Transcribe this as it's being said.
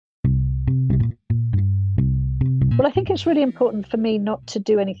Well, I think it's really important for me not to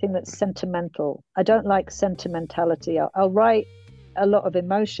do anything that's sentimental. I don't like sentimentality. I'll write a lot of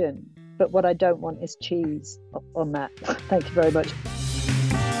emotion, but what I don't want is cheese on that. Thank you very much.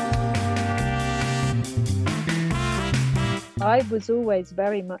 I was always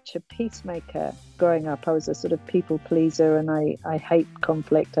very much a peacemaker growing up. I was a sort of people pleaser, and I hate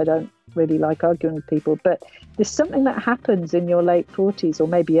conflict. I don't really like arguing with people. But there's something that happens in your late 40s, or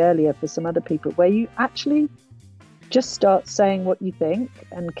maybe earlier for some other people, where you actually just start saying what you think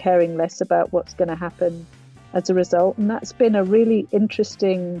and caring less about what's going to happen as a result. And that's been a really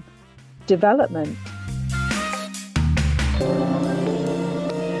interesting development.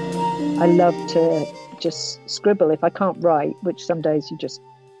 I love to just scribble. If I can't write, which some days you just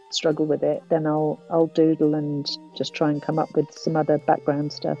struggle with it, then I'll doodle and just try and come up with some other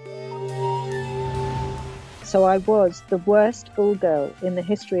background stuff. So I was the worst ball girl in the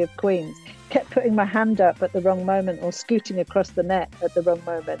history of Queens. Kept putting my hand up at the wrong moment or scooting across the net at the wrong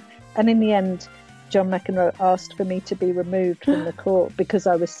moment. And in the end, John McEnroe asked for me to be removed from the court because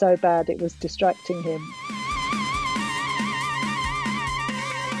I was so bad it was distracting him.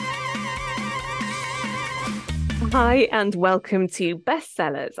 Hi and welcome to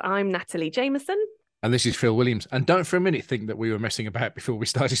Bestsellers. I'm Natalie Jameson. And this is Phil Williams. And don't for a minute think that we were messing about before we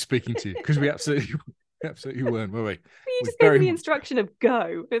started speaking to you, because we absolutely weren't, were we? You just gave me the instruction of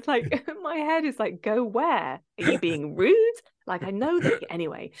go. It's like, my head is like, go where? Are you being rude? Like, I know that.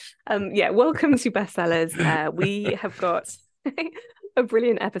 Anyway, welcome to Bestsellers. We have got a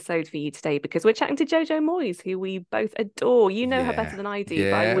brilliant episode for you today because we're chatting to Jojo Moyes, who we both adore. You know her better than I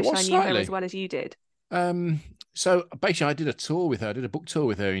do, but I wish I knew her as well as you did. So basically I did a tour with her. I did a book tour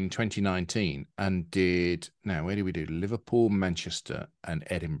with her in 2019 and where did we do? Liverpool, Manchester and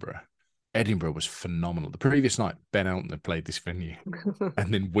Edinburgh. Edinburgh was phenomenal. The previous night, Ben Elton had played this venue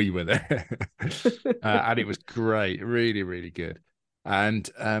and then we were there. And it was great. Really, really good. And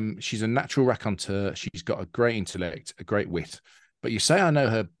she's a natural raconteur. She's got a great intellect, a great wit. But you say I know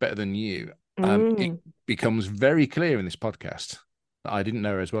her better than you. It becomes very clear in this podcast that I didn't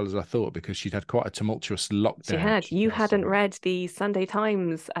know her as well as I thought because she'd had quite a tumultuous lockdown. She had. You hadn't read the Sunday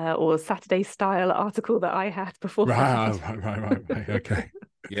Times or Saturday Style article that I had before. Right. Okay.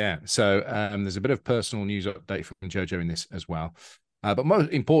 Yeah. So there's a bit of personal news update from Jojo in this as well. But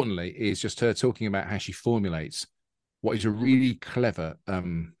most importantly is just her talking about how she formulates what is a really clever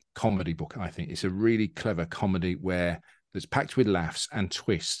comedy book, I think. It's a really clever comedy that's packed with laughs and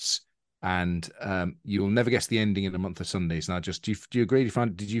twists. And you'll never guess the ending in a month of Sundays. And do you agree?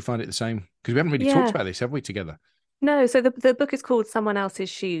 Did you find it the same? Because we haven't really talked about this, have we, together? No. So the book is called Someone Else's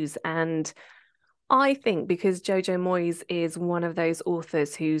Shoes. And I think because Jojo Moyes is one of those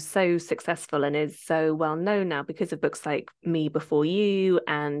authors who's so successful and is so well known now because of books like Me Before You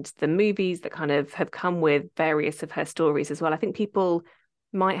and the movies that kind of have come with various of her stories as well. I think people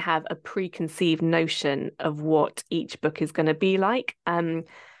might have a preconceived notion of what each book is going to be like.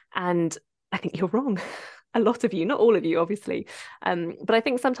 And I think you're wrong. A lot of you, not all of you, obviously. But I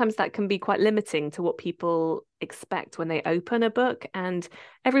think sometimes that can be quite limiting to what people expect when they open a book. And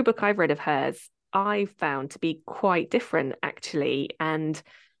every book I've read of hers, I've found to be quite different, actually. And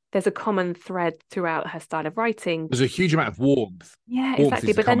there's a common thread throughout her style of writing. There's a huge amount of warmth. Yeah,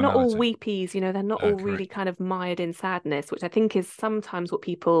 exactly. But they're not all weepies, they're not all really kind of mired in sadness, which I think is sometimes what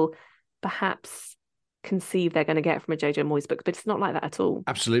people perhaps conceive they're going to get from a Jojo Moyes book, but it's not like that at all.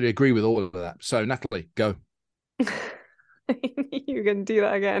 Absolutely agree with all of that. So Natalie, go. You're going to do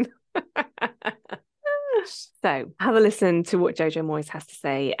that again. So have a listen to what Jojo Moyes has to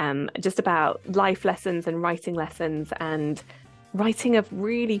say just about life lessons and writing lessons and writing a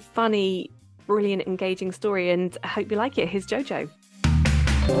really funny, brilliant, engaging story. And I hope you like it. Here's Jojo.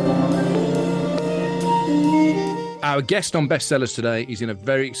 Our guest on Bestsellers today is in a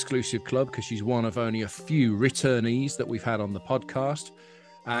very exclusive club because she's one of only a few returnees that we've had on the podcast.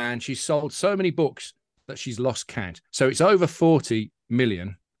 And she's sold so many books that she's lost count. So it's over 40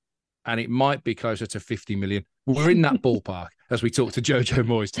 million and it might be closer to 50 million. We're in that ballpark as we talk to Jojo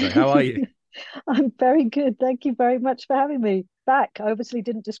Moyes today. How are you? I'm very good. Thank you very much for having me back. I obviously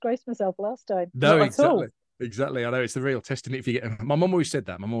didn't disgrace myself last time. No, exactly. Exactly. I know it's the real testing. If you get, my mum always said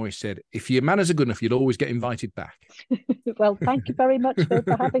that. My mum always said, if your manners are good enough, you'll always get invited back. Well, thank you very much for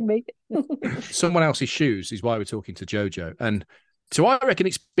having me. Someone Else's Shoes is why we're talking to Jojo. And so I reckon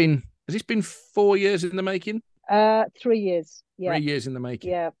has it been 4 years in the making? 3 years. Yeah. 3 years in the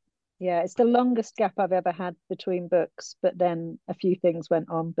making. Yeah. Yeah. It's the longest gap I've ever had between books, but then a few things went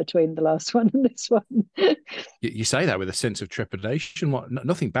on between the last one and this one. You say that with a sense of trepidation. What?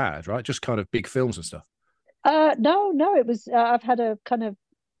 Nothing bad, right? Just kind of big films and stuff. No, it was, I've had a kind of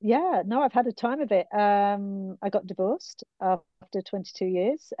Yeah, no, I've had a time of it. I got divorced after 22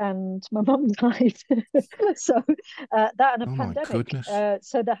 years, and my mum died. So that and a Oh my pandemic. goodness.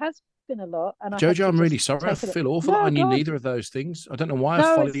 So there has been a lot, and I had Jojo, to I'm really just sorry. I take it. feel awful that I No, knew God, neither of those things. I don't know why I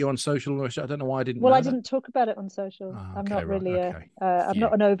no, follow it's you on social. I don't know why I didn't well, I know that. didn't talk about it on social. Oh, I'm okay, not right, really okay. I'm Phew.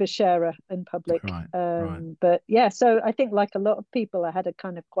 not an oversharer in public. Right, right. But yeah, so I think like a lot of people, I had a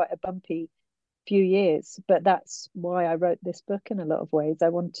kind of quite a bumpy few years, but that's why I wrote this book in a lot of ways. I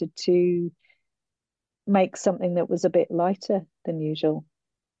wanted to make something that was a bit lighter than usual.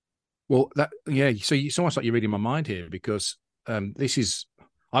 Well, yeah. So it's almost like you're reading my mind here because this is.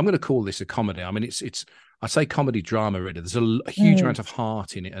 I'm going to call this a comedy. I mean, it's. I say comedy drama. Really, there's a huge Mm, amount of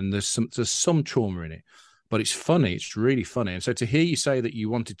heart in it, and there's some trauma in it, but it's funny. It's really funny. And so to hear you say that you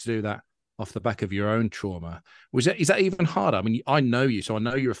wanted to do that off the back of your own trauma, is that even harder? I mean, I know you, so I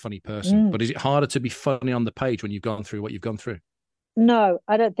know you're a funny person, mm. but is it harder to be funny on the page when you've gone through what you've gone through? No,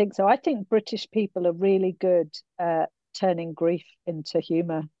 I don't think so. I think British people are really good at turning grief into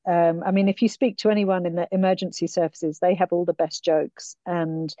humor. I mean, if you speak to anyone in the emergency services, they have all the best jokes.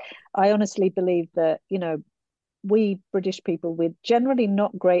 And I honestly believe that, we British people, we're generally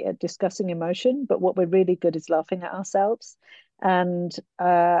not great at discussing emotion, but what we're really good is laughing at ourselves. And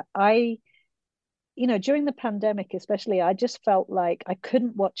during the pandemic, especially, I just felt like I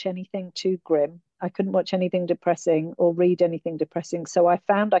couldn't watch anything too grim. I couldn't watch anything depressing or read anything depressing. So I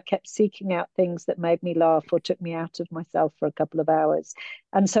found I kept seeking out things that made me laugh or took me out of myself for a couple of hours.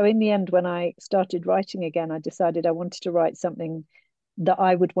 And so in the end, when I started writing again, I decided I wanted to write something that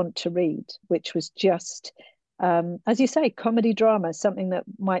I would want to read, which was just, as you say, comedy drama, something that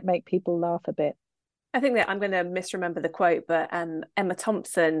might make people laugh a bit. I think that I'm going to misremember the quote, but Emma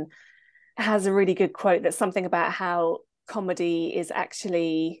Thompson has a really good quote that's something about how comedy is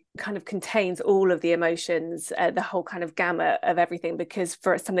actually kind of contains all of the emotions, the whole kind of gamut of everything, because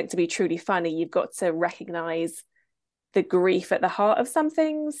for something to be truly funny, you've got to recognize the grief at the heart of some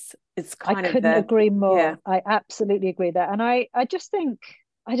things. It's I kind of couldn't the, agree yeah. more. I absolutely agree with that. And I just think,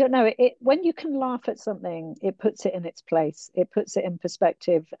 I don't know, it when you can laugh at something, it puts it in its place. It puts it in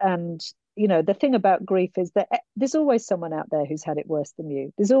perspective. And, the thing about grief is that there's always someone out there who's had it worse than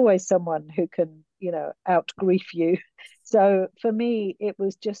you. There's always someone who can, out grief you. So for me, it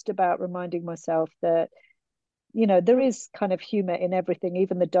was just about reminding myself that there is kind of humor in everything,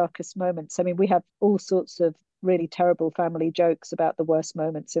 even the darkest moments. I mean, we have all sorts of really terrible family jokes about the worst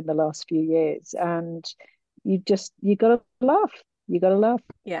moments in the last few years. And you gotta laugh. You gotta laugh.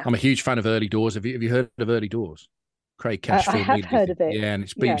 Yeah. I'm a huge fan of Early Doors. Have you heard of Early Doors? Craig I Cashfield have made the heard thing. of it. Yeah, and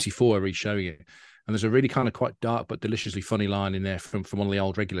it's Yeah. BBC4 re-showing it. And there's a really kind of quite dark but deliciously funny line in there from one of the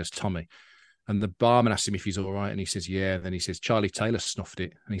old regulars, Tommy. And the barman asks him if he's all right, and he says, yeah. Then he says, Charlie Taylor snuffed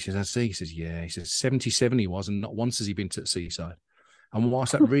it. And he says, I see. He says, yeah. He says, 77 he was, and not once has he been to the seaside. And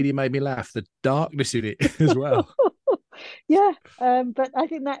whilst that really made me laugh, the darkness in it as well. Yeah, but I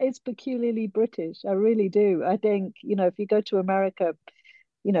think that is peculiarly British. I really do. I think, if you go to America,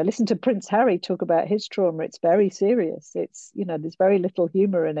 listen to Prince Harry talk about his trauma. It's very serious. There's very little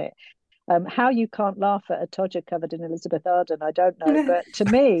humor in it. How you can't laugh at a Todger covered in Elizabeth Arden, I don't know. But to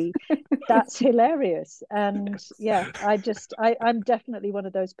me, that's hilarious. And yeah, I'm definitely one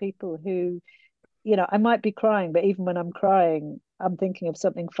of those people who, I might be crying, but even when I'm crying, I'm thinking of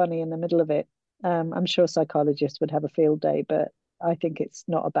something funny in the middle of it. I'm sure psychologists would have a field day, but I think it's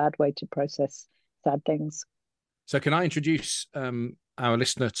not a bad way to process sad things. So can I introduce our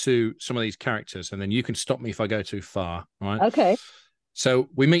listener to some of these characters, and then you can stop me if I go too far, right? Okay. So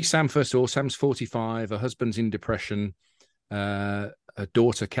we meet Sam first of all. Sam's 45. Her husband's in depression. Her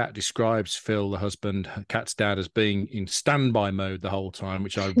daughter, Kat, describes Phil, the husband, Kat's dad, as being in standby mode the whole time,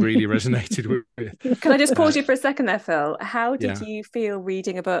 which I really resonated with. Can I just pause you for a second there, Phil? How did Yeah. you feel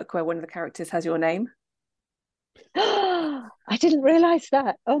reading a book where one of the characters has your name? I didn't realize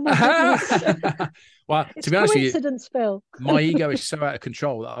that. Oh my goodness. Well, It's to be honest with you, coincidence, Phil. my ego is so out of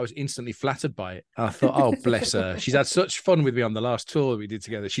control that I was instantly flattered by it. I thought, oh, bless her. She's had such fun with me on the last tour we did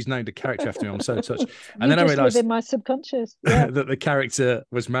together. She's named a character after me. I'm so touched. And You then I just live realized in my subconscious. Yeah. that the character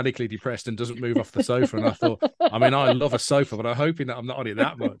was manically depressed and doesn't move off the sofa. And I thought, I mean, I love a sofa, but I'm hoping that I'm not on it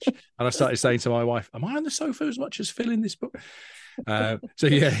that much. And I started saying to my wife, am I on the sofa as much as Phil in this book? So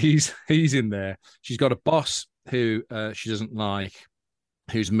yeah, he's in there. She's got a boss who she doesn't like,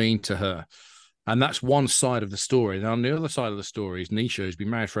 who's mean to her. And that's one side of the story. And on the other side of the story is Nisha, who's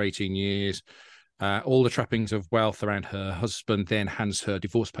been married for 18 years. all the trappings of wealth around her husband, then hands her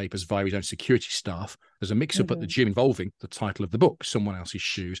divorce papers via his own security staff. There's a mix-up at the gym involving the title of the book, Someone Else's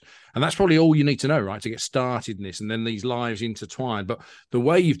Shoes. And that's probably all you need to know, right, to get started in this. And then these lives intertwine. But the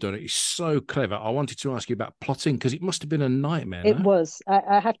way you've done it is so clever. I wanted to ask you about plotting, because it must have been a nightmare. It was.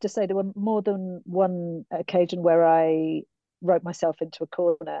 I have to say there were more than one occasion where I wrote myself into a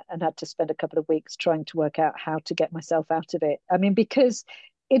corner and had to spend a couple of weeks trying to work out how to get myself out of it. I mean, because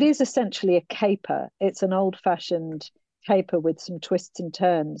it is essentially a caper. It's an old-fashioned caper with some twists and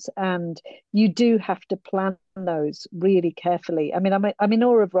turns, and you do have to plan those really carefully. I mean, I'm in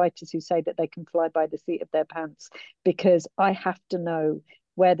awe of writers who say that they can fly by the seat of their pants, because I have to know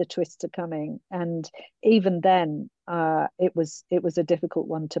where the twists are coming, and even then, it was a difficult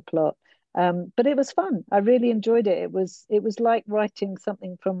one to plot. But it was fun. I really enjoyed it. It was like writing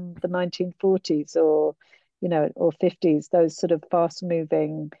something from the 1940s or or 50s, those sort of fast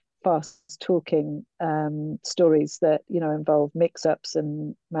moving, fast talking stories that involve mix-ups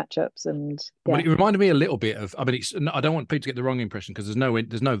and match-ups. And Well, it reminded me a little bit of, I mean, I don't want people to get the wrong impression, because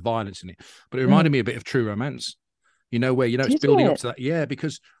there's no violence in it, but it reminded me a bit of True Romance, where it's building up to that. Yeah,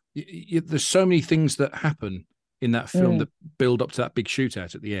 because there's so many things that happen in that film that build up to that big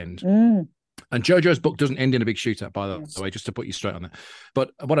shootout at the end. And Jojo's book doesn't end in a big shootout, by the way, just to put you straight on that.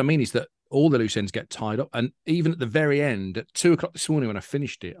 But what I mean is that all the loose ends get tied up. And even at the very end, at 2:00 this morning when I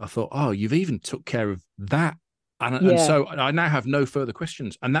finished it, I thought, oh, you've even took care of that. And so I now have no further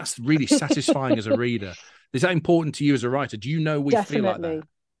questions. And that's really satisfying as a reader. Is that important to you as a writer? Do you know we feel like that?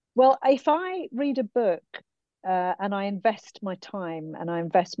 Well, if I read a book and I invest my time and I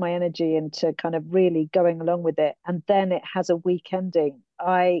invest my energy into kind of really going along with it, and then it has a weak ending,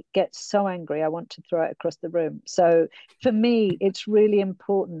 I get so angry I want to throw it across the room. So for me, it's really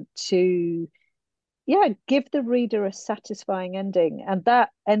important to give the reader a satisfying ending. And that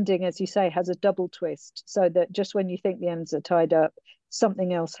ending, as you say, has a double twist, so that just when you think the ends are tied up,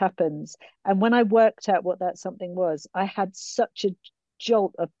 something else happens. And when I worked out what that something was, I had such a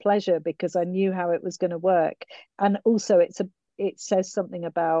jolt of pleasure, because I knew how it was going to work. And also it says something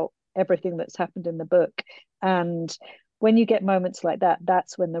about everything that's happened in the book. And when you get moments like that,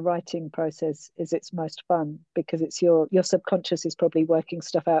 that's when the writing process is its most fun, because it's your subconscious is probably working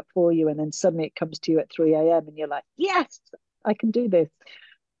stuff out for you, and then suddenly it comes to you at 3 a.m. and you're like, yes, I can do this.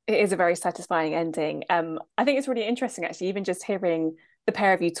 It is a very satisfying ending. I think it's really interesting, actually, even just hearing the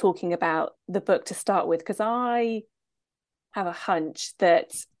pair of you talking about the book to start with, because I have a hunch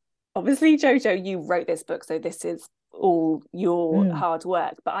that obviously, Jojo, you wrote this book, so this is all your hard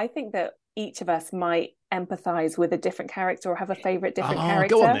work. But I think that each of us might empathize with a different character or have a favorite different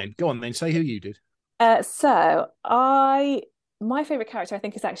character. Go on then. Say who you did. So my favorite character, I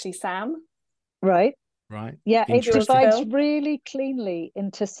think, is actually Sam. Right. Yeah, it divides really cleanly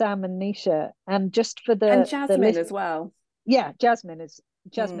into Sam and Nisha, and just for and Jasmine as well. Yeah, Jasmine is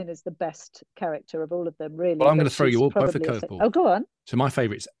the best character of all of them, really. Well, I'm going to throw you all both a curveball. Oh, go on. So my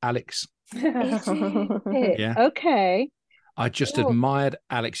favourite's Alex. Is it? Yeah. Okay. I just admired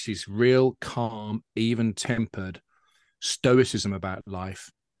Alex's real calm, even-tempered stoicism about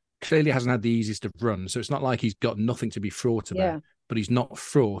life. Clearly hasn't had the easiest of runs, so it's not like he's got nothing to be fraught about, but he's not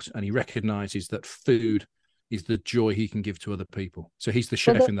fraught, and he recognises that food is the joy he can give to other people. So he's the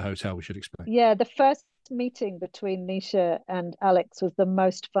chef in the hotel, we should explain. Yeah, the first meeting between Nisha and Alex was the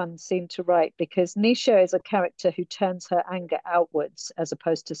most fun scene to write, because Nisha is a character who turns her anger outwards, as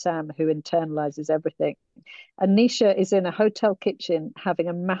opposed to Sam, who internalizes everything. And Nisha is in a hotel kitchen having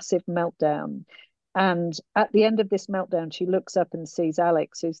a massive meltdown. And at the end of this meltdown, she looks up and sees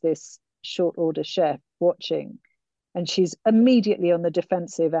Alex, who's this short order chef, watching. And she's immediately on the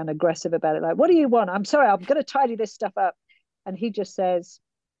defensive and aggressive about it. Like, what do you want? I'm sorry, I'm going to tidy this stuff up. And he just says,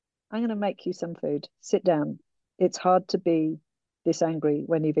 I'm going to make you some food. Sit down. It's hard to be this angry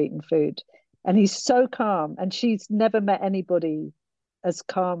when you've eaten food. And he's so calm. And she's never met anybody as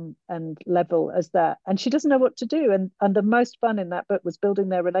calm and level as that. And she doesn't know what to do. And the most fun in that book was building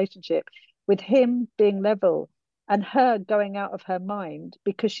their relationship with him being level and her going out of her mind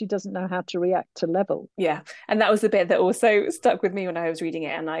because she doesn't know how to react to level. Yeah. And that was the bit that also stuck with me when I was reading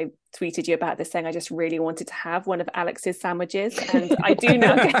it. And I tweeted you about this, saying I just really wanted to have one of Alex's sandwiches. And I do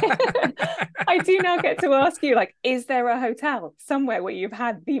now get to ask you, like, is there a hotel somewhere where you've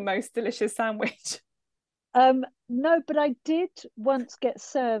had the most delicious sandwich? No, but I did once get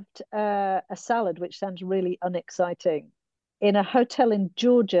served a salad, which sounds really unexciting, in a hotel in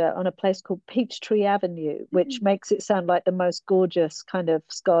Georgia on a place called Peachtree Avenue, which makes it sound like the most gorgeous kind of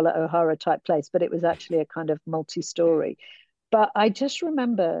Scarlett O'Hara type place, but it was actually a kind of multi-story. But I just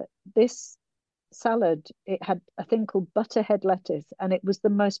remember this salad, it had a thing called butterhead lettuce, and it was the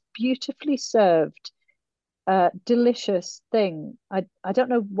most beautifully served, delicious thing. I don't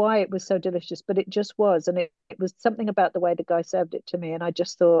know why it was so delicious, but it just was. And it was something about the way the guy served it to me. And I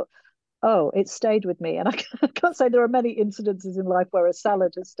just thought, oh, it stayed with me. And I can't say there are many incidences in life where a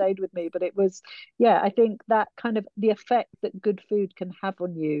salad has stayed with me, but it was, yeah, I think that kind of the effect that good food can have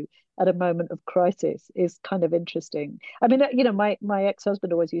on you at a moment of crisis is kind of interesting. I mean, my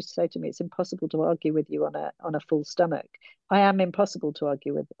ex-husband always used to say to me, it's impossible to argue with you on a full stomach. I am impossible to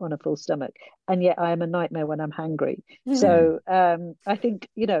argue with on a full stomach, and yet I am a nightmare when I'm hungry. So I think,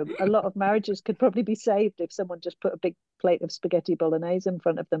 a lot of marriages could probably be saved if someone just put a big plate of spaghetti bolognese in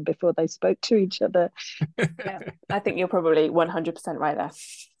front of them before they spoke to each other. Yeah, I think you're probably 100% right there.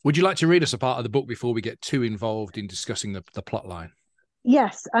 Would you like to read us a part of the book before we get too involved in discussing the plot line?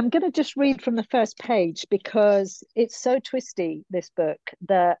 Yes, I'm going to just read from the first page because it's so twisty, this book,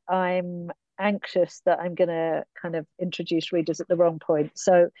 that I'm anxious that I'm going to kind of introduce readers at the wrong point.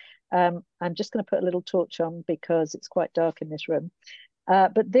 So I'm just going to put a little torch on because it's quite dark in this room.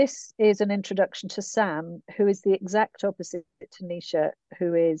 But this is an introduction to Sam, who is the exact opposite to Nisha,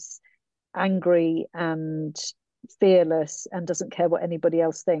 who is angry and fearless and doesn't care what anybody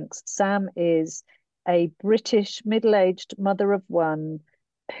else thinks. Sam is a British middle-aged mother of one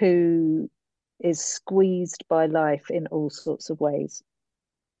who is squeezed by life in all sorts of ways.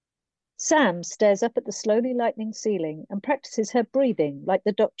 Sam stares up at the slowly lightening ceiling and practices her breathing like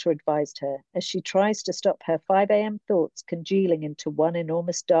the doctor advised her as she tries to stop her 5 a.m. thoughts congealing into one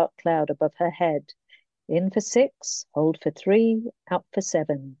enormous dark cloud above her head. In for 6, hold for 3, out for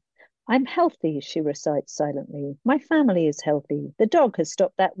 7. I'm healthy, she recites silently. My family is healthy. The dog has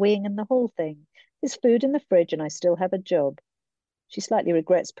stopped that weeing in the hall thing. There's food in the fridge and I still have a job. She slightly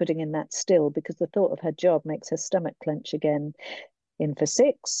regrets putting in that still because the thought of her job makes her stomach clench again. In for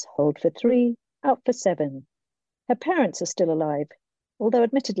 6, hold for 3, out for 7. Her parents are still alive, although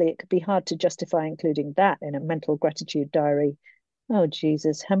admittedly it could be hard to justify including that in a mental gratitude diary. Oh,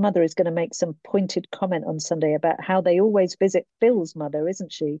 Jesus, her mother is going to make some pointed comment on Sunday about how they always visit Phil's mother,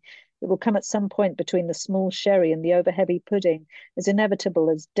 isn't she? It will come at some point between the small sherry and the over-heavy pudding, as inevitable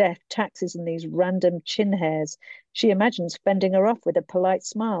as death, taxes, and these random chin hairs. She imagines fending her off with a polite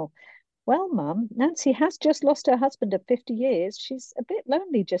smile. Well, Mum, Nancy has just lost her husband of 50 years. She's a bit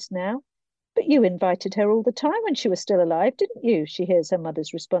lonely just now. But you invited her all the time when she was still alive, didn't you? She hears her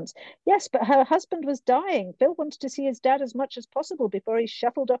mother's response. Yes, but her husband was dying. Phil wanted to see his dad as much as possible before he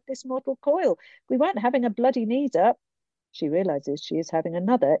shuffled off this mortal coil. We weren't having a bloody knees up. She realizes she is having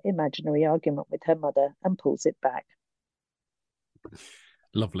another imaginary argument with her mother and pulls it back.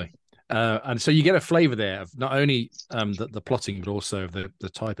 Lovely. And so you get a flavour there of not only the plotting, but also of the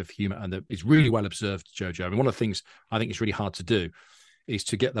type of humour, and it's really well observed, Jojo. I mean, one of the things I think is really hard to do is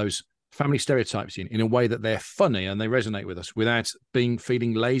to get those family stereotypes in a way that they're funny and they resonate with us without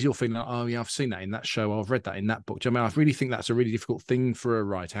feeling lazy or feeling like, oh yeah, I've seen that in that show, I've read that in that book. I mean, I really think that's a really difficult thing for a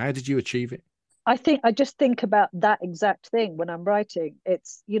writer. How did you achieve it? I just think about that exact thing when I'm writing.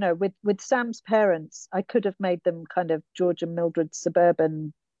 It's, with Sam's parents, I could have made them kind of George and Mildred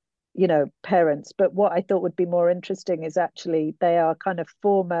suburban, parents. But what I thought would be more interesting is actually they are kind of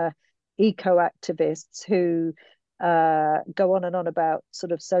former eco activists who go on and on about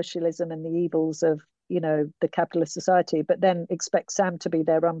sort of socialism and the evils of, the capitalist society, but then expect Sam to be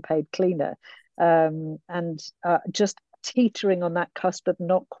their unpaid cleaner, and just teetering on that cusp of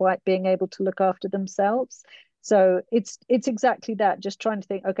not quite being able to look after themselves. So it's exactly that, just trying to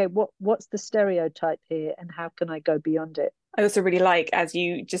think, okay, what's the stereotype here and how can I go beyond it? I also really like, as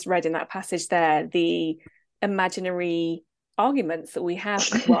you just read in that passage there, the imaginary arguments that we have.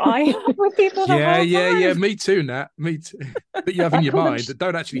 Well, I have with people the whole time. Yeah. Me too, Nat. Me too. That you have in your mind that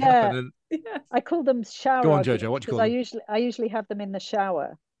don't actually happen. And... I call them shower. Go on, Jojo. What do you call them? I usually have them in the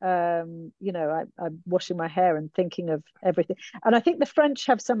shower. I'm washing my hair and thinking of everything. And I think the French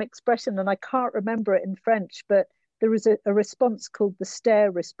have some expression, and I can't remember it in French, but there is a response called the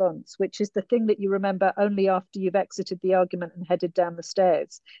stare response, which is the thing that you remember only after you've exited the argument and headed down the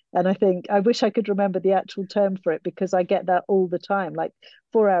stairs. And I wish I could remember the actual term for it, because I get that all the time, like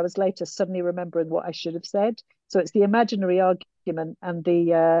 4 hours later, suddenly remembering what I should have said. So it's the imaginary argument and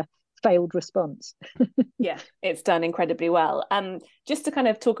the failed response. Yeah, it's done incredibly well. Just to kind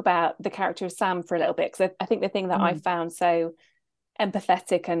of talk about the character of Sam for a little bit, because I think the thing that I found so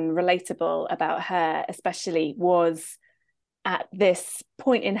empathetic and relatable about her especially was at this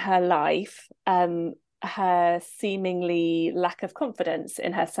point in her life, her seemingly lack of confidence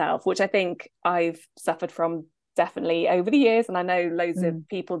in herself, which I think I've suffered from definitely over the years, and I know loads of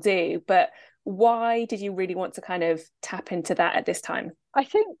people do. But why did you really want to kind of tap into that at this time? I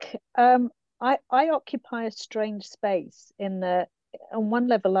think I occupy a strange space in the on one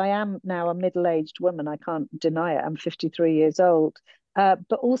level I am now a middle-aged woman. I can't deny it. I'm 53 years old.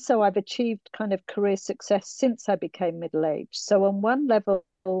 But also I've achieved kind of career success since I became middle-aged. So on one level,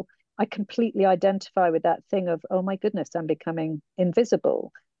 I completely identify with that thing of, oh my goodness, I'm becoming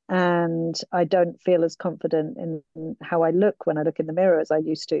invisible. And I don't feel as confident in how I look when I look in the mirror as I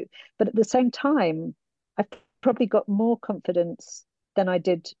used to. But at the same time, I've probably got more confidence than I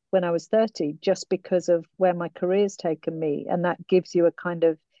did when I was 30, just because of where my career's taken me. And that gives you a kind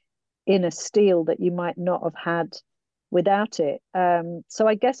of inner steel that you might not have had without it. So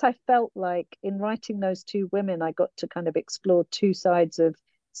I guess I felt like in writing those two women, I got to kind of explore two sides of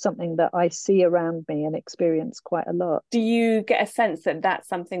something that I see around me and experience quite a lot. Do you get a sense that that's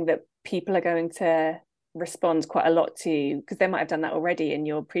something that people are going to respond quite a lot to, because they might have done that already in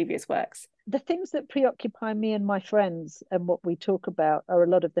your previous works? The things that preoccupy me and my friends and what we talk about are a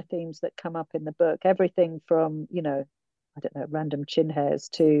lot of the themes that come up in the book. Everything from, I don't know, random chin hairs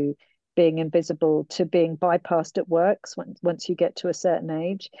to being invisible to being bypassed at works once you get to a certain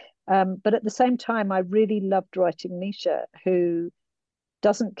age. But at the same time, I really loved writing Nisha, who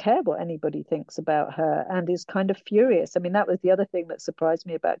doesn't care what anybody thinks about her and is kind of furious. I mean, that was the other thing that surprised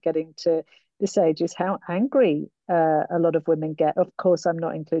me about getting to this age, is how angry a lot of women get. Of course, I'm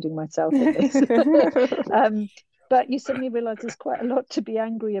not including myself in this. But you suddenly realize there's quite a lot to be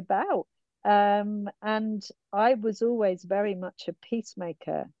angry about. And I was always very much a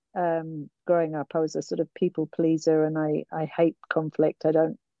peacemaker. Growing up, I was a sort of people pleaser, and I hate conflict. I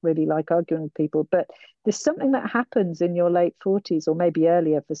don't really like arguing with people, but there's something that happens in your late 40s or maybe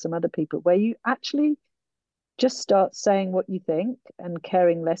earlier for some other people where you actually just start saying what you think and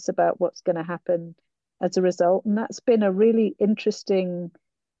caring less about what's going to happen as a result. And that's been a really interesting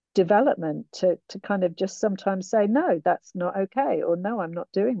development to kind of just sometimes say, no, that's not okay, or no, I'm not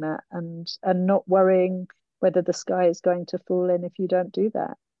doing that, and not worrying whether the sky is going to fall in if you don't do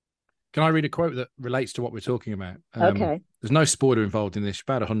that. Can I read a quote that relates to what we're talking about? Okay. There's no spoiler involved in this,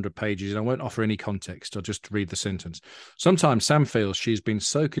 about 100 pages, and I won't offer any context. I'll just read the sentence. Sometimes Sam feels she's been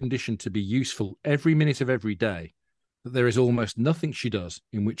so conditioned to be useful every minute of every day that there is almost nothing she does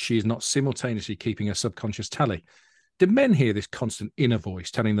in which she is not simultaneously keeping a subconscious tally. Do men hear this constant inner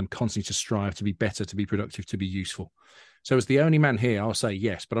voice telling them constantly to strive, to be better, to be productive, to be useful? So as the only man here, I'll say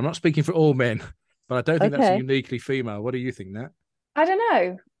yes, but I'm not speaking for all men, but I don't think that's uniquely female. What do you think, Nat? I don't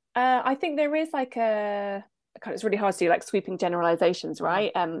know. I think there is like it's really hard to do like sweeping generalizations, right?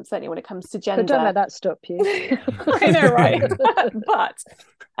 Certainly when it comes to gender. But don't let that stop you. I know, right? But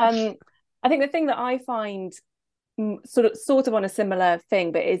I think the thing that I find sort of on a similar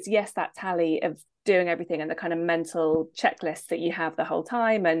thing, but is yes, that tally of doing everything and the kind of mental checklist that you have the whole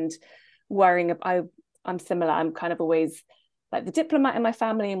time and worrying. I'm similar. I'm kind of always like the diplomat in my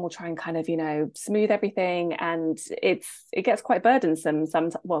family, and we'll try and kind of, smooth everything. And it gets quite burdensome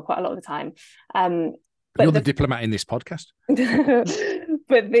quite a lot of the time. But you're the diplomat in this podcast.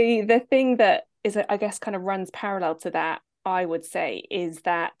 But the thing that is, I guess, kind of runs parallel to that, I would say, is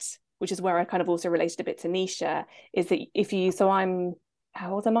that, which is where I kind of also related a bit to Nisha, is that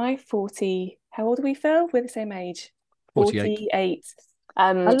how old am I? 40. How old are we, Phil? We're the same age. 48.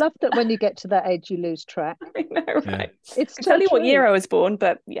 I love that when you get to that age, you lose track. I know, right? Yeah. It's I tell you what year I was born,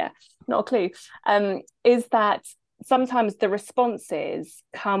 but yeah, not a clue. Is that sometimes the responses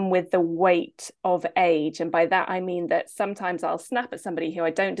come with the weight of age, and by that I mean that sometimes I'll snap at somebody who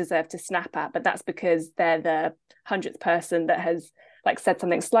I don't deserve to snap at, but that's because they're the 100th person that has like said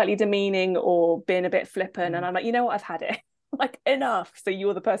something slightly demeaning or been a bit flippant, and I'm like, you know what, I've had it. Like, enough. So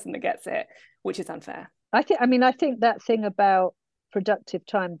you're the person that gets it, which is unfair. I think that thing about productive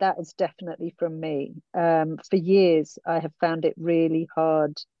time, that is definitely from me. For years I have found it really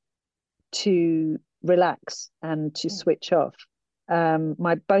hard to relax and to switch off.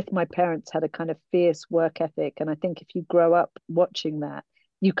 Both my parents had a kind of fierce work ethic, and I think if you grow up watching that,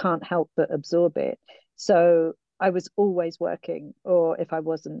 you can't help but absorb it. So I was always working, or if I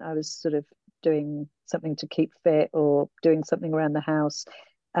wasn't, I was sort of doing something to keep fit or doing something around the house.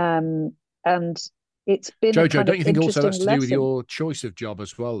 And it's been Jojo, don't you think also that's to do with lesson. your choice of job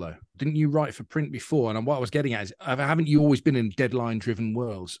as well, though? Didn't you write for print before? And what I was getting at is, haven't you always been in deadline-driven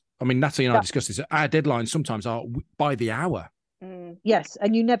worlds? I mean, Natalie and I discussed this. Our deadlines sometimes are by the hour. Yes,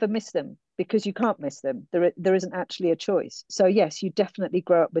 and you never miss them because you can't miss them. There isn't actually a choice. So yes, you definitely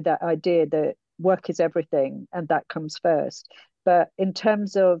grow up with that idea that work is everything and that comes first. But in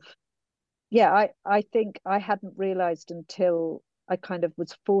terms of, I think I hadn't realized until I kind of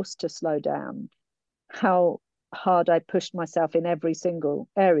was forced to slow down how hard I pushed myself in every single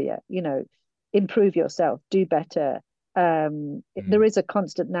area, improve yourself, do better, There is a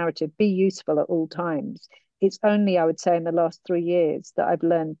constant narrative, be useful at all times. It's only, I would say, in the last 3 years that I've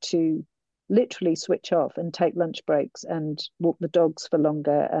learned to literally switch off and take lunch breaks and walk the dogs for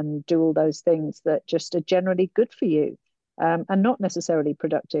longer and do all those things that just are generally good for you, and not necessarily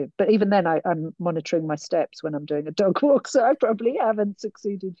productive. But even then, I'm monitoring my steps when I'm doing a dog walk, so I probably haven't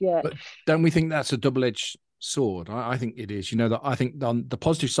succeeded yet. But don't we think that's a double-edged sword? I think it is. You know, that I think on the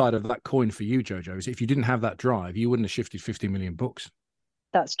positive side of that coin for you, Jojo, is if you didn't have that drive, you wouldn't have shifted 50 million books.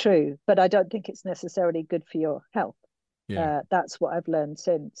 That's true, but I don't think it's necessarily good for your health. Yeah. That's what I've learned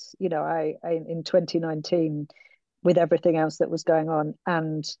since, I in 2019, with everything else that was going on,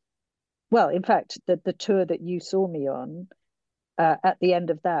 and well, in fact, the tour that you saw me on, at the end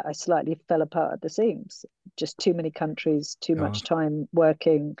of that, I slightly fell apart at the seams. Just too many countries, too much time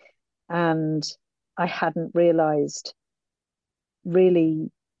working, and I hadn't realized really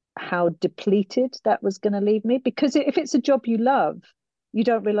how depleted that was going to leave me. Because if it's a job you love, you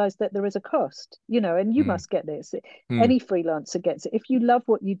don't realize that there is a cost, and you must get this. Any freelancer gets it. If you love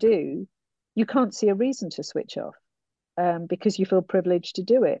what you do, you can't see a reason to switch off, because you feel privileged to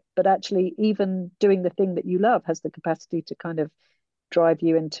do it. But actually, even doing the thing that you love has the capacity to kind of drive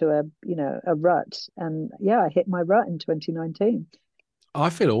you into a rut. And yeah, I hit my rut in 2019. I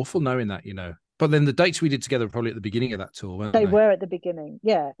feel awful knowing that, But then the dates we did together were probably at the beginning of that tour, weren't they? They were at the beginning,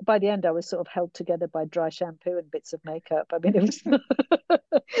 yeah. By the end, I was sort of held together by dry shampoo and bits of makeup. I mean, it was.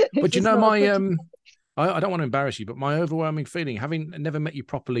 But I don't want to embarrass you, but my overwhelming feeling, having never met you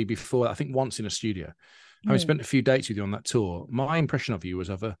properly before, I think once in a studio, having spent a few dates with you on that tour, my impression of you was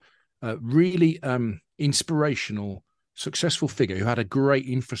of a really inspirational, successful figure who had a great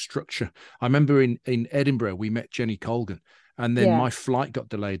infrastructure. I remember in Edinburgh, we met Jenny Colgan. And then my flight got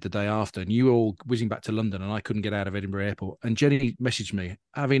delayed the day after, and you were all whizzing back to London, and I couldn't get out of Edinburgh Airport. And Jenny messaged me,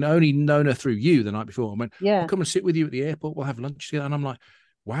 having only known her through you the night before, and went, I'll come and sit with you at the airport. We'll have lunch together. And I'm like,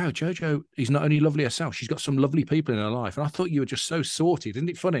 wow, Jojo is not only lovely herself, she's got some lovely people in her life. And I thought you were just so sorted. Isn't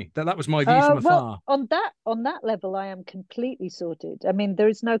it funny? That was my view from afar. On that level, I am completely sorted. I mean, there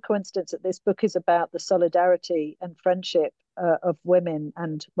is no coincidence that this book is about the solidarity and friendship of women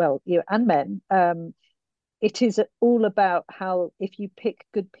and, and men. It is all about how if you pick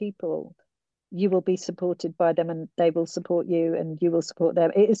good people, you will be supported by them and they will support you and you will support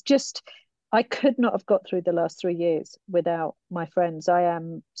them. It is just, I could not have got through the last 3 years without my friends. I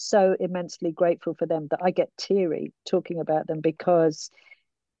am so immensely grateful for them that I get teary talking about them because,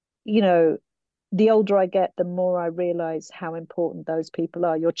 the older I get, the more I realize how important those people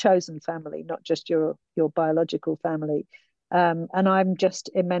are, your chosen family, not just your biological family. And I'm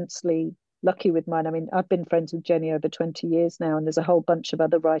just immensely lucky with mine. I mean, I've been friends with Jenny over 20 years now, and there's a whole bunch of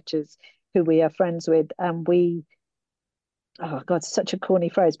other writers who we are friends with. And oh God, such a corny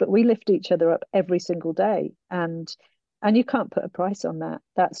phrase, but we lift each other up every single day. And you can't put a price on that.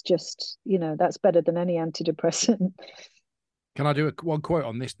 That's just, that's better than any antidepressant. Can I do one quote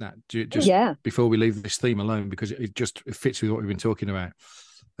on this, Nat? Just before we leave this theme alone, because it fits with what we've been talking about.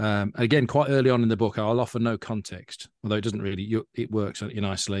 Again, quite early on in the book, I'll offer no context, although it doesn't really, it works in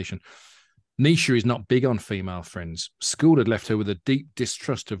isolation. Nisha is not big on female friends. School had left her with a deep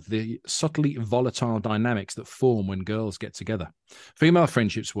distrust of the subtly volatile dynamics that form when girls get together. Female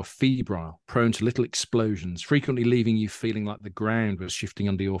friendships were febrile, prone to little explosions, frequently leaving you feeling like the ground was shifting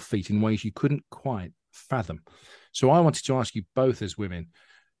under your feet in ways you couldn't quite fathom. So I wanted to ask you both as women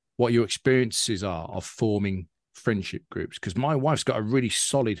what your experiences are of forming friendship groups, because my wife's got a really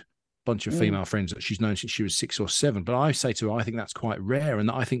solid bunch of female friends that she's known since she was 6 or 7. But I say to her, I think that's quite rare, and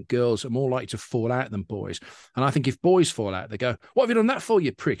that I think girls are more likely to fall out than boys. And I think if boys fall out, they go, what have you done that for,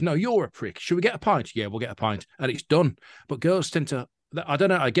 you prick? No, you're a prick. Should we get a pint? Yeah, we'll get a pint. And it's done. But girls tend to, I don't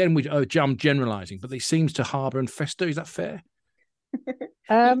know, again, I'm generalizing, but they seems to harbour and fester. Is that fair? You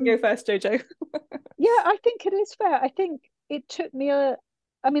can go first, Jojo. Yeah, I think it is fair. I think it took me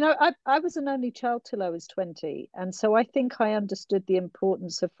I was an only child till I was 20. And so I think I understood the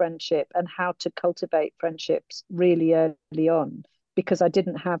importance of friendship and how to cultivate friendships really early on, because I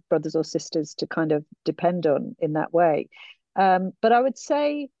didn't have brothers or sisters to kind of depend on in that way. But I would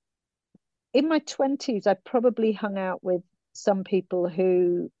say in my 20s, I probably hung out with some people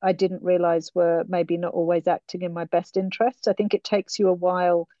who I didn't realize were maybe not always acting in my best interests. I think it takes you a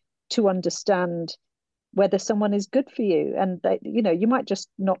while to understand whether someone is good for you, and they, you might just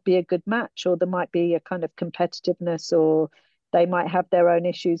not be a good match, or there might be a kind of competitiveness, or they might have their own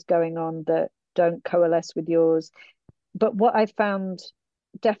issues going on that don't coalesce with yours. But what I found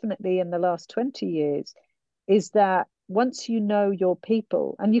definitely in the last 20 years is that once you know your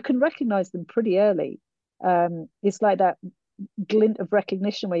people, and you can recognize them pretty early, it's like that glint of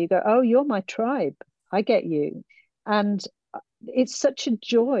recognition where you go, oh, you're my tribe, I get you. And it's such a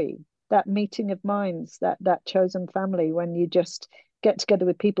joy, that meeting of minds, that chosen family, when you just get together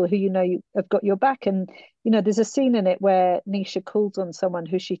with people who you have got your back. And there's a scene in it where Nisha calls on someone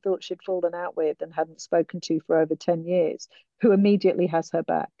who she thought she'd fallen out with and hadn't spoken to for over 10 years, who immediately has her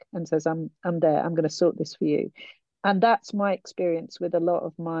back and says, I'm there, I'm going to sort this for you. And that's my experience with a lot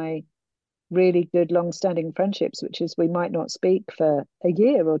of my really good long-standing friendships, which is we might not speak for a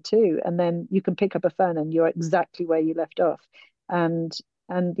year or two, and then you can pick up a phone and you're exactly where you left off. And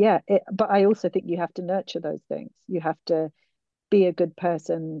yeah, but I also think you have to nurture those things. You have to be a good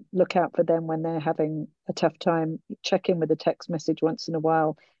person, look out for them when they're having a tough time, check in with a text message once in a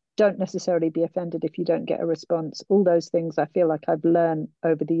while. Don't necessarily be offended if you don't get a response. All those things I feel like I've learned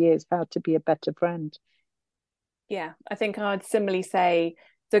over the years how to be a better friend. Yeah, I think I'd similarly say,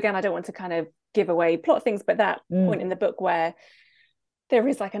 so again, I don't want to kind of give away plot things, but that point in the book where there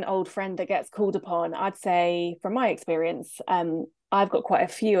is like an old friend that gets called upon, I'd say from my experience, I've got quite a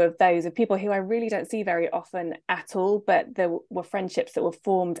few of those, of people who I really don't see very often at all, but there were friendships that were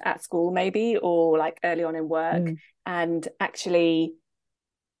formed at school maybe, or like early on in work. And actually,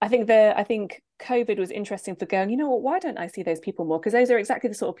 I think COVID was interesting for going, you know what, why don't I see those people more? Because those are exactly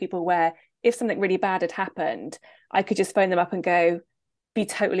the sort of people where if something really bad had happened, I could just phone them up and go, be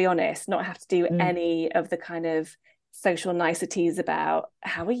totally honest, not have to do any of the kind of social niceties about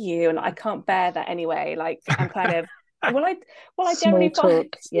how are you, and I can't bear that anyway. Like I'm kind of I generally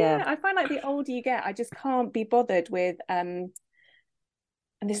find I find like the older you get, I just can't be bothered with and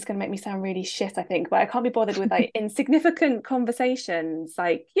this is going to make me sound really shit, I think, but I can't be bothered with like insignificant conversations.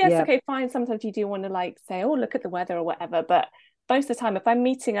 Like, yes, okay, fine, sometimes you do want to like say, oh, look at the weather or whatever, but most of the time if I'm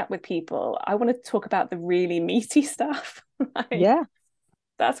meeting up with people, I want to talk about the really meaty stuff.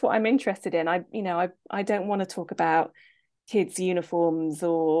 That's what I'm interested in. I don't want to talk about kids' uniforms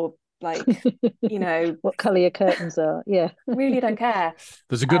or like, what colour your curtains are. Really don't care.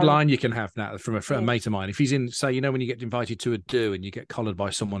 There's a good line you can have now from a mate of mine. If he's in, say, when you get invited to a do and you get collared by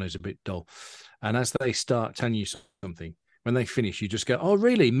someone who's a bit dull, and as they start telling you something, when they finish, you just go, "Oh,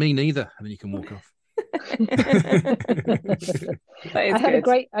 really? Me neither," and then you can walk off. I had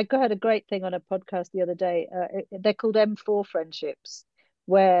a great thing on a podcast the other day. They're called M4 friendships,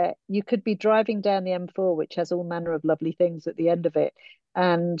 where you could be driving down the M4, which has all manner of lovely things at the end of it,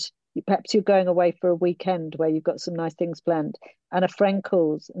 and perhaps you're going away for a weekend where you've got some nice things planned, and a friend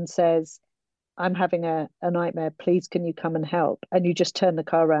calls and says, I'm having a nightmare, please can you come and help? And you just turn the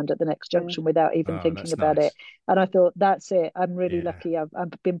car around at the next junction without even thinking about it. And I thought, that's it, I'm really lucky. I've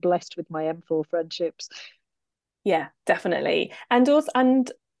been blessed with my M4 friendships. Yeah, definitely. And also,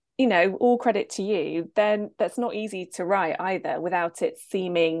 all credit to you, then that's not easy to write either without it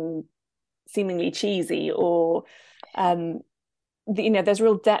seemingly cheesy or there's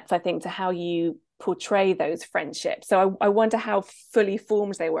real depth, I think, to how you portray those friendships. So I wonder how fully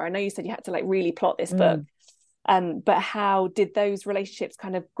formed they were. I know you said you had to like really plot this book, but how did those relationships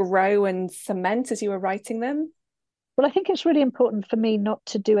kind of grow and cement as you were writing them? Well, I think it's really important for me not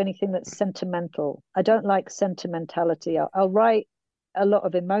to do anything that's sentimental. I don't like sentimentality. I'll write a lot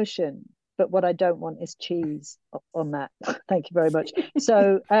of emotion, but what I don't want is cheese on that. Thank you very much.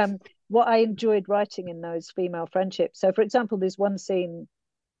 So what I enjoyed writing in those female friendships. So, for example, there's one scene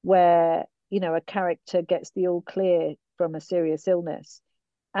where, a character gets the all clear from a serious illness,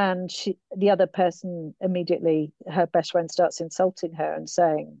 and the other person immediately, her best friend starts insulting her and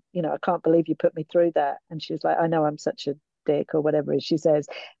saying, I can't believe you put me through that. And she's like, I know I'm such a dick, or whatever she says.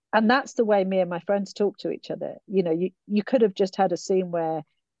 And that's the way me and my friends talk to each other. You could have just had a scene where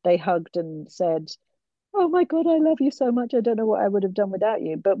they hugged and said, oh my God, I love you so much. I don't know what I would have done without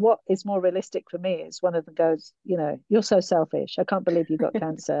you. But what is more realistic for me is one of them goes, you're so selfish. I can't believe you got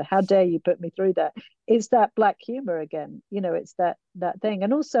cancer. How dare you put me through that? It's that black humor again. It's that thing.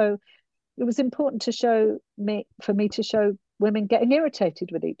 And also it was important for me to show women getting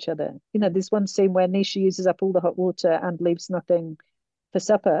irritated with each other. There's one scene where Nisha uses up all the hot water and leaves nothing for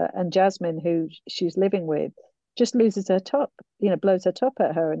supper, and Jasmine, who she's living with, just loses her top, blows her top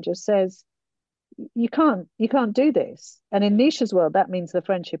at her and just says, you can't do this. And in Nisha's world, that means the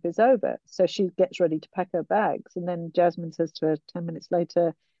friendship is over. So she gets ready to pack her bags, and then Jasmine says to her 10 minutes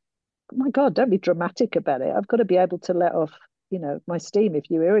later, oh my God, don't be dramatic about it. I've got to be able to let off, my steam if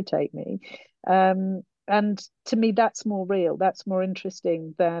you irritate me. And to me, that's more real. That's more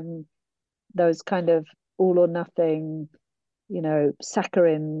interesting than those kind of all or nothing,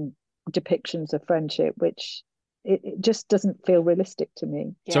 saccharine depictions of friendship, which it just doesn't feel realistic to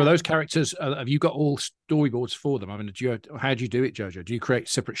me. So those characters, have you got all storyboards for them? I mean, how do you do it, Jojo? Do you create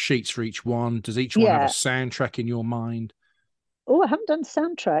separate sheets for each one? Does each one have a soundtrack in your mind? Oh, I haven't done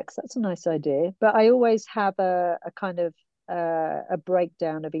soundtracks. That's a nice idea. But I always have a kind of a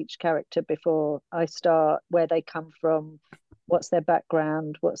breakdown of each character before I start, where they come from, what's their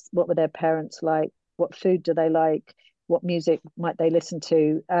background, what were their parents like, what food do they like, what music might they listen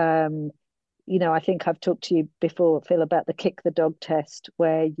to. I think I've talked to you before, Phil, about the kick the dog test,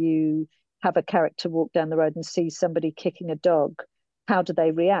 where you have a character walk down the road and see somebody kicking a dog. How do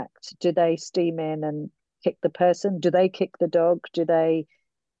they react? Do they steam in and kick the person? Do they kick the dog? Do they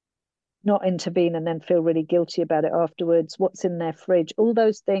not intervene and then feel really guilty about it afterwards? What's in their fridge? All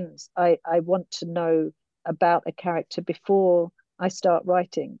those things I want to know about a character before I start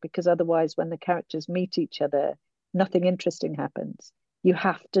writing, because otherwise, when the characters meet each other, nothing interesting happens. You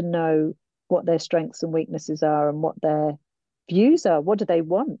have to know what their strengths and weaknesses are and what their views are. What do they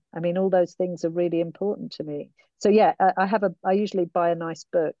want? I mean, all those things are really important to me. So yeah, I usually buy a nice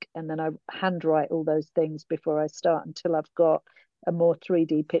book and then I handwrite all those things before I start until I've got a more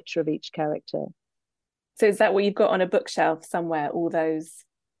 3D picture of each character. So is that what you've got on a bookshelf somewhere, all those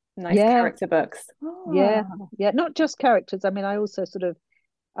nice Yeah, character books? yeah, Oh. yeah. Not just characters. I mean, I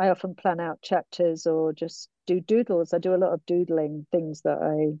often plan out chapters or just do doodles. I do a lot of doodling, things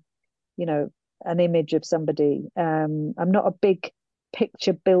that you know, an image of somebody. I'm not a big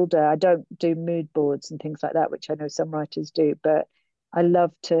picture builder. I don't do mood boards and things like that, which I know some writers do, but I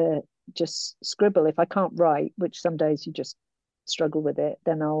love to just scribble. If I can't write, which some days you just struggle with it,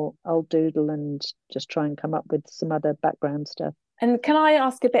 then I'll doodle and just try and come up with some other background stuff. And can I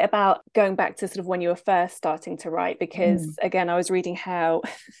ask a bit about going back to sort of when you were first starting to write? Because again, I was reading how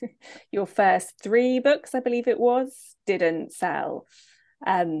your first 3 books, I believe it was, didn't sell.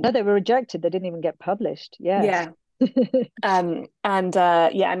 No, they were rejected. They didn't even get published. Yes. Yeah.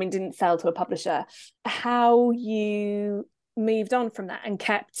 Yeah, I mean, didn't sell to a publisher. How you moved on from that and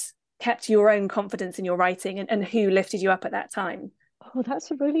kept your own confidence in your writing, and who lifted you up at that time? Oh,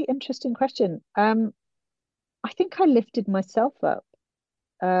 that's a really interesting question. I think I lifted myself up.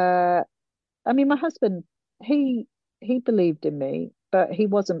 Uh, I mean, my husband, he he believed in me, but he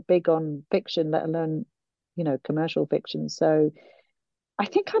wasn't big on fiction, let alone, commercial fiction. So I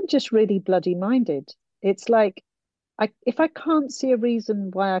think I'm just really bloody minded. It's like if I can't see a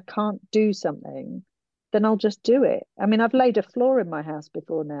reason why I can't do something, then I'll just do it. I mean, I've laid a floor in my house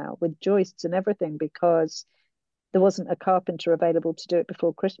before now with joists and everything because there wasn't a carpenter available to do it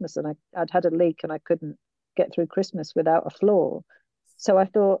before Christmas, and I'd had a leak and I couldn't get through Christmas without a floor. So I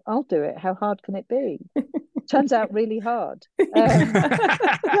thought, I'll do it. How hard can it be? Turns out really hard.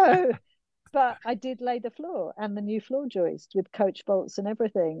 So, but I did lay the floor and the new floor joist with coach bolts and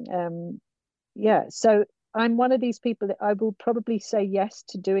everything. Yeah, so I'm one of these people that I will probably say yes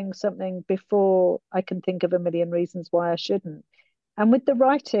to doing something before I can think of a million reasons why I shouldn't. And with the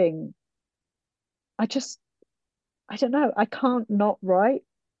writing, I just, I don't know, I can't not write.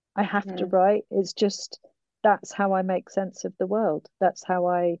 I have to write. It's just that's how I make sense of the world. That's how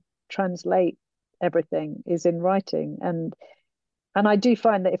I translate everything is in writing. And I do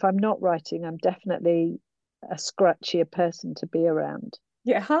find that if I'm not writing, I'm definitely a scratchier person to be around.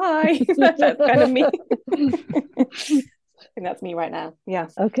 Yeah, hi. That's kind of me. I think that's me right now. Yeah.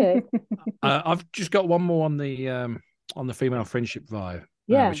 Okay. I've just got one more on the female friendship vibe,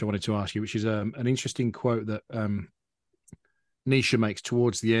 Yeah. which I wanted to ask you, which is an interesting quote that Nisha makes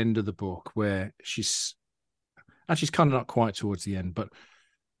towards the end of the book, where she's kind of not quite towards the end, but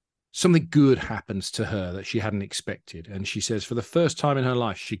something good happens to her that she hadn't expected. And she says, for the first time in her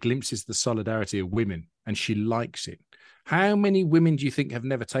life, she glimpses the solidarity of women and she likes it. How many women do you think have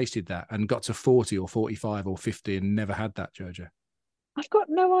never tasted that and got to 40 or 45 or 50 and never had that, Jojo? I've got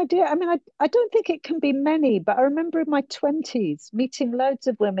no idea. I mean, I don't think it can be many, but I remember in my 20s meeting loads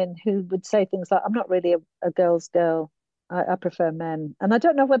of women who would say things like, I'm not really a girl's girl. I prefer men. And I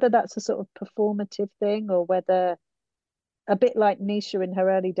don't know whether that's a sort of performative thing or whether a bit like Nisha in her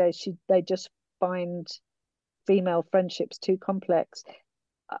early days, they just find female friendships too complex.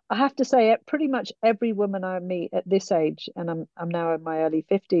 I have to say, pretty much every woman I meet at this age, and I'm now in my early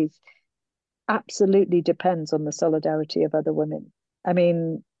 50s, absolutely depends on the solidarity of other women. I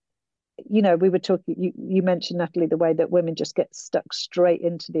mean, we were talking, you mentioned, Natalie, the way that women just get stuck straight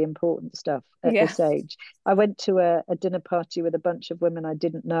into the important stuff at this age. I went to a dinner party with a bunch of women I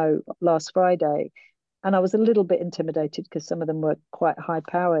didn't know last Friday, and I was a little bit intimidated because some of them were quite high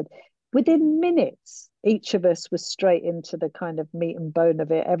powered. Within minutes, each of us was straight into the kind of meat and bone of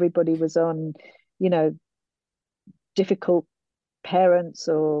it. Everybody was on, difficult parents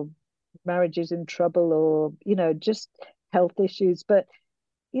or marriages in trouble or, just health issues. But,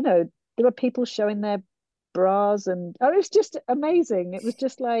 there were people showing their bras and it was just amazing. It was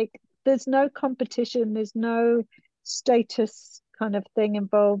just like, there's no competition. There's no status kind of thing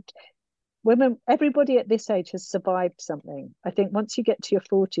involved. Women, everybody at this age has survived something. I think once you get to your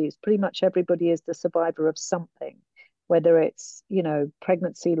 40s, pretty much everybody is the survivor of something, whether it's,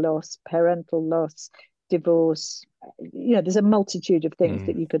 pregnancy loss, parental loss, divorce. There's a multitude of things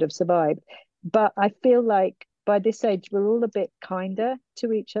that you could have survived. But I feel like by this age, we're all a bit kinder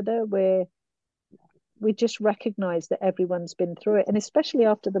to each other. We just recognize that everyone's been through it, and especially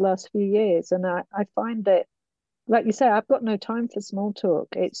after the last few years. And I find that, like you say, I've got no time for small talk.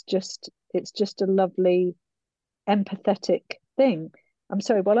 It's just a lovely, empathetic thing. I'm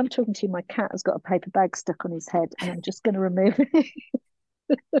sorry, while I'm talking to you, my cat has got a paper bag stuck on his head, and I'm just going to remove it.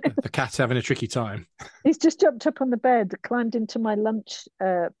 The cat's having a tricky time. He's just jumped up on the bed, climbed into my lunch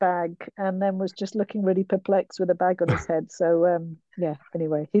bag, and then was just looking really perplexed with a bag on his head. So, yeah,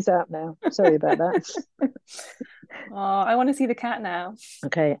 anyway, he's out now. Sorry about that. Oh, I want to see the cat now.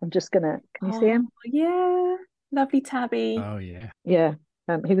 Okay, I'm just going to, can you see him? Yeah, lovely Tabby. Oh, yeah. Yeah,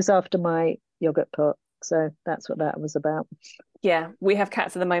 he was after my yogurt pot. So that's what that was about. Yeah, we have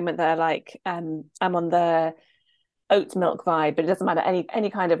cats at the moment that are like, I'm on the oat milk vibe, but it doesn't matter, any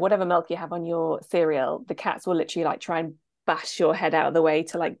kind of whatever milk you have on your cereal, the cats will literally like try and bash your head out of the way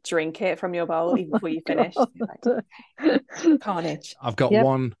to like drink it from your bowl even before you finish. Like, carnage. I've got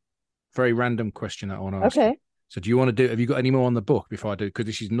one very random question that I want to ask. Okay. So have you got any more on the book before I do? Because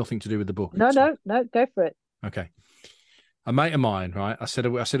this is nothing to do with the book. No, go for it. Okay. A mate of mine, right? I said I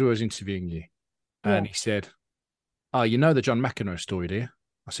was interviewing you, and he said, "Oh, you know the John McEnroe story, do you?"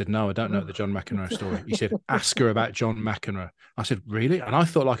 I said, "No, I don't know the John McEnroe story." He said, "Ask her about John McEnroe." I said, "Really?" And I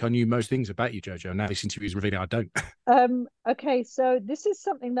thought like I knew most things about you, Jojo. Now this interview is revealing I don't. Okay, so this is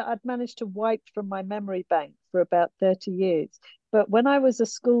something that I'd managed to wipe from my memory bank for about 30 years. But when I was a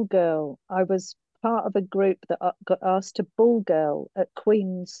schoolgirl, I was part of a group that got asked to ball girl at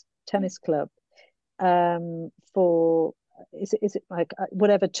Queen's Tennis Club for is it like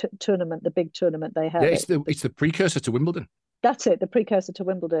whatever tournament, the big tournament they have. Yeah, it's the precursor to Wimbledon. That's it, the precursor to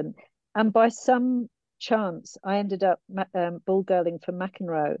Wimbledon. And by some chance, I ended up ball girling for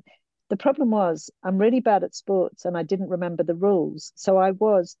McEnroe. The problem was I'm really bad at sports and I didn't remember the rules. So I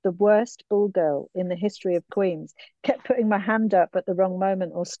was the worst ball girl in the history of Queens, kept putting my hand up at the wrong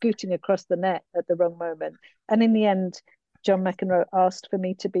moment or scooting across the net at the wrong moment. And in the end, John McEnroe asked for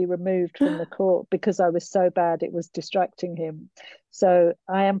me to be removed from the court because I was so bad it was distracting him. So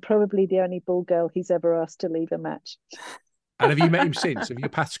I am probably the only ball girl he's ever asked to leave a match. And have you met him since? Have your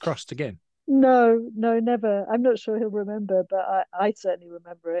paths crossed again? No, never. I'm not sure he'll remember, but I certainly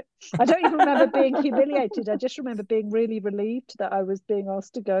remember it. I don't even remember being humiliated. I just remember being really relieved that I was being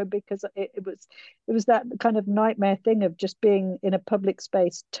asked to go because it was that kind of nightmare thing of just being in a public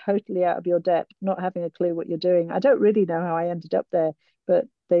space totally out of your depth, not having a clue what you're doing. I don't really know how I ended up there, but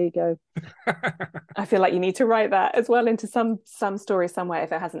there you go. I feel like you need to write that as well into some story somewhere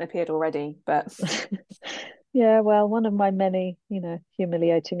if it hasn't appeared already. But yeah, well, one of my many,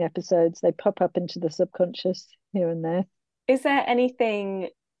 humiliating episodes, they pop up into the subconscious here and there. Is there anything,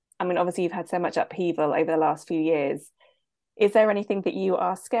 I mean, obviously you've had so much upheaval over the last few years. Is there anything that you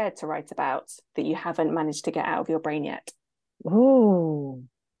are scared to write about that you haven't managed to get out of your brain yet? Oh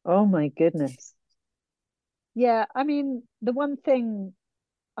my goodness. Yeah, I mean, the one thing,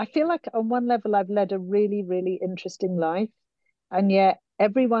 I feel like on one level I've led a really, really interesting life. And yet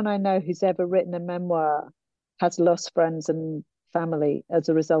everyone I know who's ever written a memoir has lost friends and family as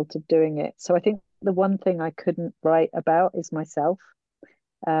a result of doing it. So I think the one thing I couldn't write about is myself.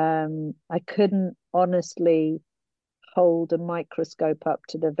 I couldn't honestly hold a microscope up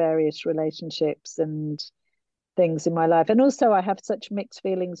to the various relationships and things in my life. And also I have such mixed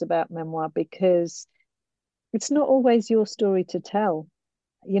feelings about memoir because it's not always your story to tell.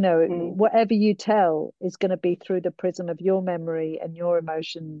 Whatever you tell is going to be through the prism of your memory and your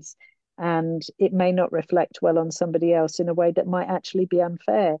emotions, and it may not reflect well on somebody else in a way that might actually be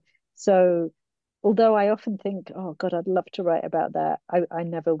unfair. So although I often think, oh God, I'd love to write about that, I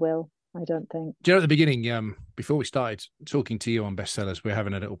never will, I don't think. Do you know at the beginning, before we started talking to you on bestsellers, we're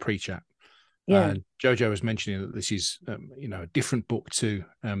having a little pre-chat. Yeah. Jojo was mentioning that this is, a different book to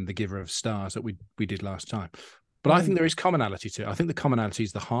The Giver of Stars that we did last time. But I think there is commonality to it. I think the commonality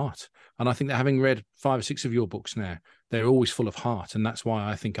is the heart. And I think that having read 5 or 6 of your books now, they're always full of heart. And that's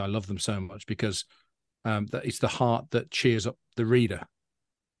why I think I love them so much, because that it's the heart that cheers up the reader.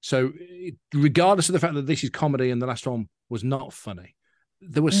 So regardless of the fact that this is comedy and the last one was not funny,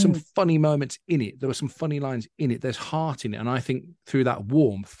 there were some funny moments in it. There were some funny lines in it. There's heart in it. And I think through that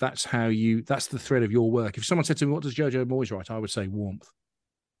warmth, that's the thread of your work. If someone said to me, what does Jojo Moyes write? I would say warmth.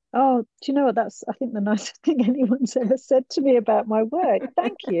 Oh, do you know what? I think, the nicest thing anyone's ever said to me about my work.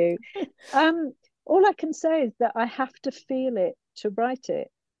 Thank you. all I can say is that I have to feel it to write it.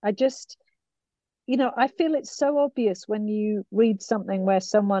 I just, I feel it's so obvious when you read something where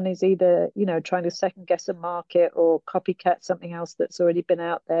someone is either, trying to second guess a market or copycat something else that's already been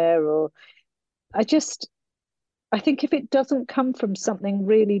out there. Or I just, I think if it doesn't come from something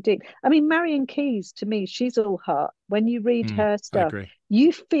really deep, I mean, Marion Keyes, to me, she's all heart. When you read her I stuff, agree.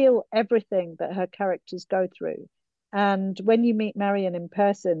 you feel everything that her characters go through. And when you meet Marion in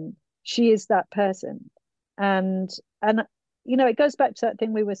person, she is that person. And it goes back to that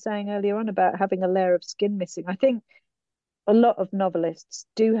thing we were saying earlier on about having a layer of skin missing. I think a lot of novelists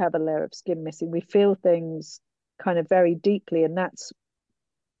do have a layer of skin missing. We feel things kind of very deeply, and that's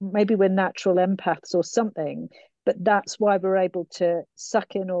maybe we're natural empaths or something, but that's why we're able to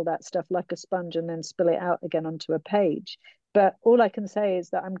suck in all that stuff like a sponge and then spill it out again onto a page. But all I can say is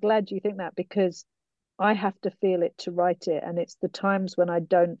that I'm glad you think that, because I have to feel it to write it, and it's the times when I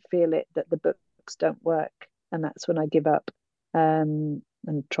don't feel it that the books don't work, and that's when I give up, and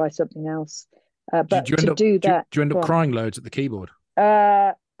try something else. But Do you to end up do do that, you end up crying loads at the keyboard?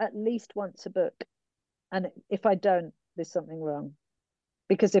 at least once a book, and if I don't, there's something wrong.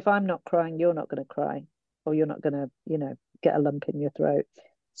 Because if I'm not crying, you're not going to cry, or you're not going to, get a lump in your throat.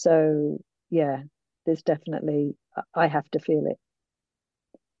 So yeah, there's definitely, I have to feel it.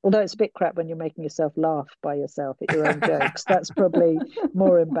 Although it's a bit crap when you're making yourself laugh by yourself at your own jokes. That's probably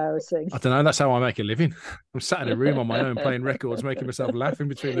more embarrassing. I don't know. That's how I make a living. I'm sat in a room on my own playing records, making myself laugh in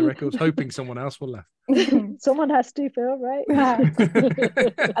between the records, hoping someone else will laugh. Someone has to, Phil, right?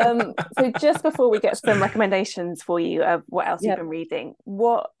 So just before we get some recommendations for you of what else you've Yep. been reading,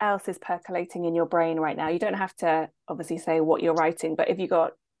 what else is percolating in your brain right now? You don't have to obviously say what you're writing, but if you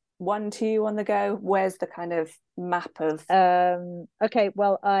got 1, 2 on the go, where's the kind of map of? Okay,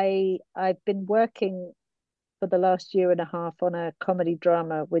 well, I've been working for the last year and a half on a comedy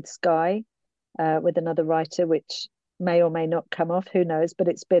drama with Sky, with another writer, which may or may not come off, who knows, but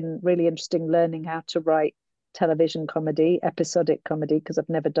it's been really interesting learning how to write television comedy, episodic comedy, because I've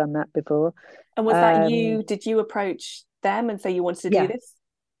never done that before. And was that you? Did you approach them and say you wanted to do this?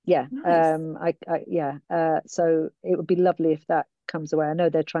 Yeah. Nice. Yeah. So it would be lovely if that comes away. I know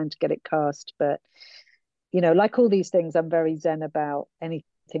they're trying to get it cast, but like all these things, I'm very zen about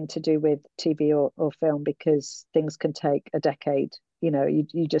anything to do with TV or film, because things can take a decade.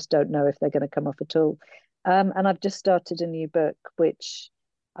 You just don't know if they're going to come off at all. And I've just started a new book, which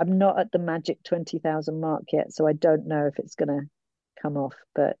I'm not at the magic 20,000 mark yet, so I don't know if it's going to come off,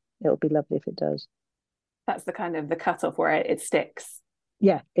 but it'll be lovely if it does. That's the kind of the cutoff where it sticks.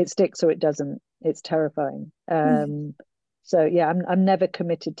 Yeah, it sticks or it doesn't. It's terrifying. So yeah, I'm never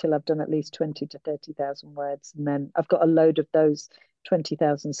committed till I've done at least 20 to 30,000 words, and then I've got a load of those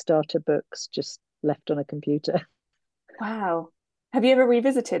 20,000 starter books just left on a computer. Wow. Have you ever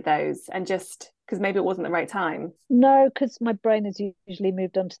revisited those and just because maybe it wasn't the right time? No, because my brain has usually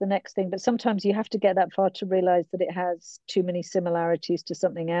moved on to the next thing. But sometimes you have to get that far to realize that it has too many similarities to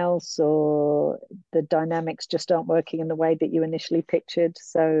something else, or the dynamics just aren't working in the way that you initially pictured.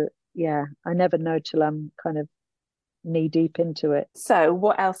 So yeah, I never know till I'm kind of knee deep into it. So,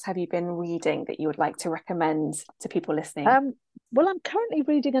 what else have you been reading that you would like to recommend to people listening? Well, I'm currently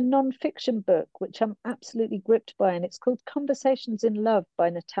reading a non-fiction book, which I'm absolutely gripped by, and it's called Conversations in Love by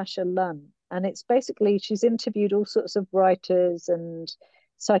Natasha Lunn. And it's basically, she's interviewed all sorts of writers and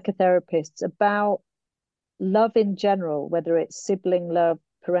psychotherapists about love in general, whether it's sibling love,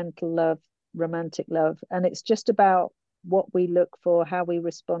 parental love, romantic love. And it's just about what we look for, how we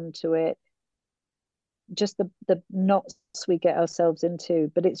respond to it, just the knots we get ourselves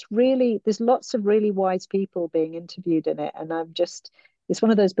into. But it's really, there's lots of really wise people being interviewed in it, and it's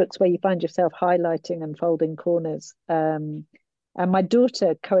one of those books where you find yourself highlighting and folding corners. And my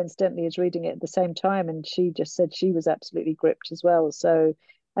daughter coincidentally is reading it at the same time, and she just said she was absolutely gripped as well. So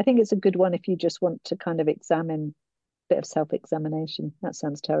I think it's a good one if you just want to kind of examine, bit of self-examination. That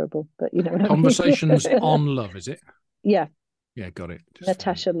sounds terrible, but you know what Conversations I mean. on Love, is it? Yeah. Got it.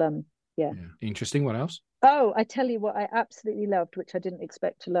 Natasha Lunn. Yeah. Interesting. What else? Oh, I tell you what I absolutely loved, which I didn't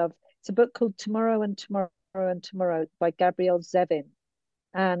expect to love. It's a book called Tomorrow and Tomorrow and Tomorrow by Gabrielle Zevin.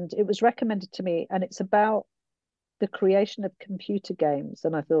 And it was recommended to me, and it's about the creation of computer games.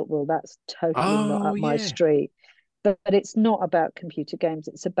 And I thought, well, that's totally not up my street. But it's not about computer games.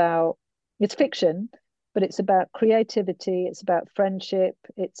 It's fiction, but it's about creativity. It's about friendship.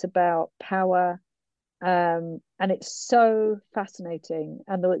 It's about power. And it's so fascinating.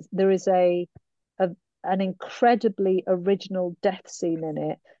 And there is an incredibly original death scene in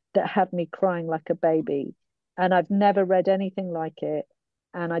it that had me crying like a baby. And I've never read anything like it.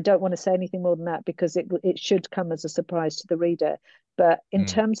 And I don't want to say anything more than that because it should come as a surprise to the reader. But in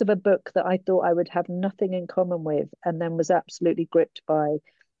terms of a book that I thought I would have nothing in common with and then was absolutely gripped by,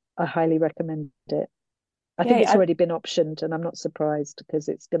 I highly recommend it. I think it's already been optioned, and I'm not surprised because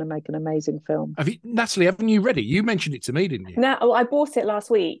it's going to make an amazing film. Natalie, haven't you read it? You mentioned it to me, didn't you? No, I bought it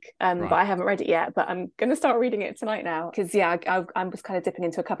last week, but I haven't read it yet. But I'm going to start reading it tonight now because, I was kind of dipping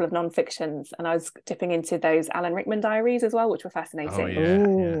into a couple of non-fictions, and I was dipping into those Alan Rickman diaries as well, which were fascinating. Oh,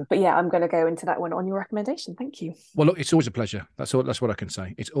 yeah. But yeah, I'm going to go into that one on your recommendation. Thank you. Well, look, it's always a pleasure. That's what I can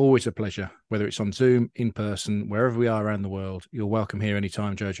say. It's always a pleasure, whether it's on Zoom, in person, wherever we are around the world. You're welcome here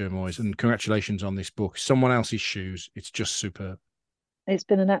anytime, Jojo Moyes. And congratulations on this book, Someone Else's Shoes. It's just superb. It's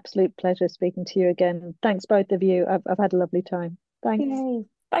been an absolute pleasure speaking to you again. Thanks, both of you. I've had a lovely time. Thanks. Yay.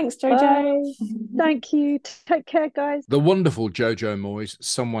 Thanks, Jojo. Bye. Thank you. Take care, guys. The wonderful Jojo Moyes,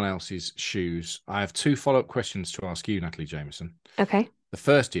 Someone Else's Shoes. I have 2 follow-up questions to ask you, Natalie Jameson. Okay. The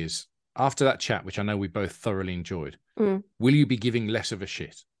first is, after that chat, which I know we both thoroughly enjoyed, will you be giving less of a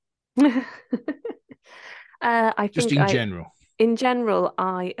shit? I think just in general. In general,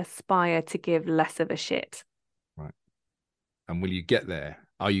 I aspire to give less of a shit. Right. And will you get there?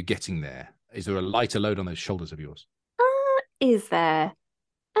 Are you getting there? Is there a lighter load on those shoulders of yours? Is there?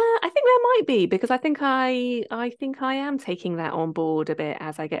 I think there might be, because I think I am taking that on board a bit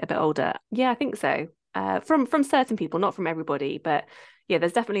as I get a bit older. Yeah, I think so. From certain people, not from everybody, but yeah,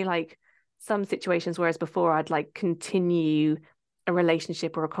 there's definitely like some situations whereas before I'd like continue a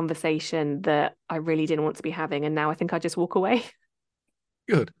relationship or a conversation that I really didn't want to be having, and now I think I just walk away.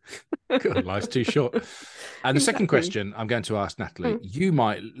 Good. Life's too short. And the second question I'm going to ask Natalie, you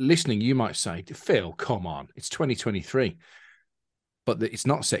might say, Phil, come on, it's 2023. But it's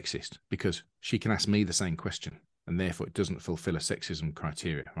not sexist because she can ask me the same question and therefore it doesn't fulfill a sexism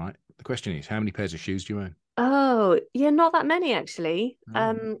criteria, right? The question is, how many pairs of shoes do you own? Oh, yeah, not that many actually.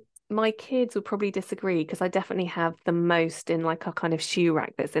 My kids will probably disagree because I definitely have the most in like a kind of shoe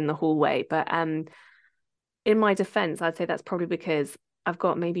rack that's in the hallway. But in my defense, I'd say that's probably because I've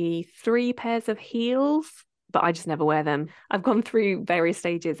got maybe 3 pairs of heels, but I just never wear them. I've gone through various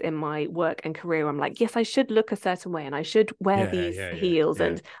stages in my work and career. I'm like, yes, I should look a certain way and I should wear these heels. Yeah.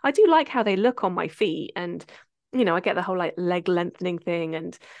 And I do like how they look on my feet. And, you know, I get the whole like leg lengthening thing.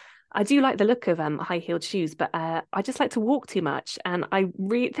 And I do like the look of high-heeled shoes, but I just like to walk too much. And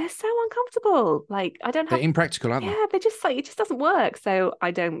they're so uncomfortable. Like they're impractical, aren't they? Yeah, they're just like, it just doesn't work. So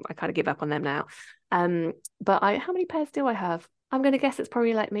I kind of give up on them now. But how many pairs do I have? I'm going to guess it's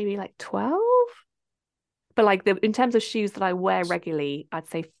probably like maybe like 12. But like in terms of shoes that I wear regularly, I'd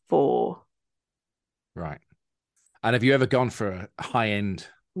say 4. Right. And have you ever gone for a high-end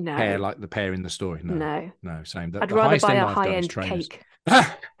pair like the pair in the story? No, same. I'd rather buy a high-end cake.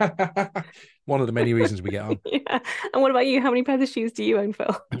 One of the many reasons we get on. Yeah. And what about you? How many pairs of shoes do you own,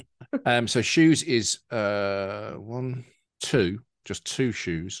 Phil? So shoes is 1, 2, just 2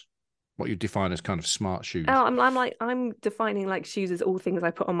 shoes. What you define as kind of smart shoes. Oh, I'm defining like shoes as all things I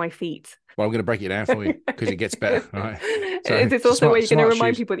put on my feet. Well, I'm going to break it down for you because it gets better, right? So it's also where you're going to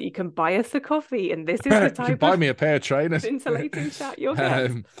remind people that you can buy us a coffee, and this is the type you can buy me a pair of trainers. Insulating chat you'll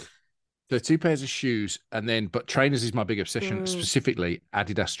get. So 2 pairs of shoes, but trainers is my big obsession, specifically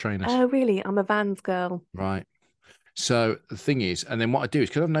Adidas trainers. Oh, really? I'm a Vans girl. Right. So the thing is, and then what I do is,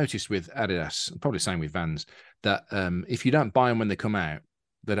 because I've noticed with Adidas, probably the same with Vans, that if you don't buy them when they come out,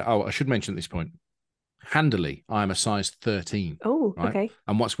 I should mention at this point, handily, I am a size 13. Oh, right? Okay.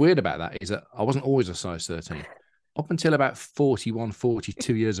 And what's weird about that is that I wasn't always a size 13. Up until about 41,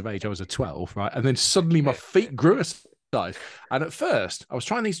 42 years of age, I was a 12, right? And then suddenly my feet grew a size. And at first, I was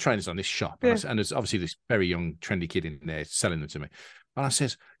trying these trainers on this shop. And there's obviously this very young, trendy kid in there selling them to me. And I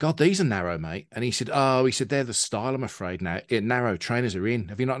says, God, these are narrow, mate. And he said, they're the style, I'm afraid now. Narrow trainers are in.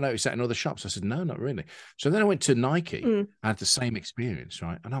 Have you not noticed that in other shops? I said, no, not really. So then I went to Nike. I had the same experience,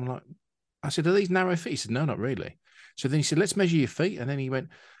 right? And I'm like, I said, are these narrow feet? He said, no, not really. So then he said, let's measure your feet. And then he went,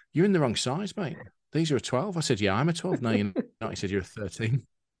 you're in the wrong size, mate. These are a 12. I said, yeah, I'm a 12. No, you're not. He said, you're a 13.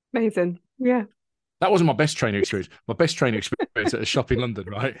 Amazing. Yeah. That wasn't my best training experience. My best training experience at a shop in London,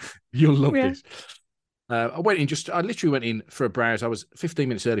 right? You'll love this. I literally went in for a browse. I was 15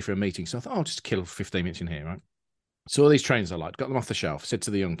 minutes early for a meeting. So I thought, I'll just kill 15 minutes in here, right? So all these trainers I liked, got them off the shelf, said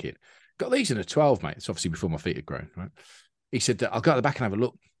to the young kid, got these in a 12, mate. It's obviously before my feet had grown, right? He said, I'll go at the back and have a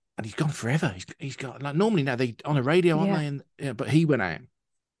look. And he's gone forever. He's got, like, normally now they on a radio, aren't they? And, but he went out,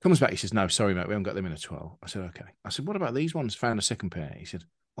 comes back. He says, no, sorry, mate, we haven't got them in a 12. I said, okay. I said, what about these ones? Found a second pair. He said,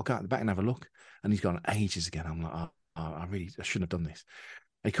 I'll go at the back and have a look. And he's gone ages again. I'm like, I shouldn't have done this.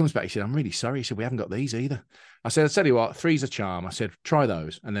 And he comes back, he said, I'm really sorry. He said, we haven't got these either. I said, I'll tell you what, 3's a charm. I said, try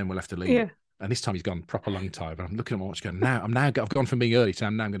those, and then we'll have to leave it. And this time he's gone proper long time. And I'm looking at my watch going, I've gone from being early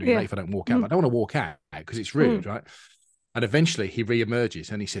to now I'm going to be late if I don't walk out. But I don't want to walk out because it's rude, right? And eventually he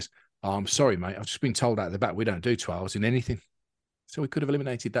re-emerges and he says, "Oh, I'm sorry, mate. I've just been told out the back we don't do 12s in anything." So we could have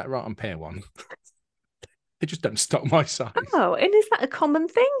eliminated that right on pair one. They just don't stock my size. Oh, and is that a common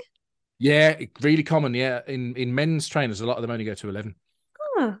thing? Yeah, really common. Yeah, in men's trainers, a lot of them only go to 11.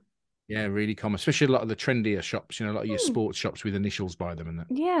 Oh. Yeah, really common, especially a lot of the trendier shops. A lot of your sports shops with initials by them and that.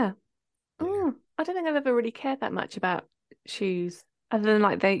 Yeah. Oh, I don't think I've ever really cared that much about shoes, other than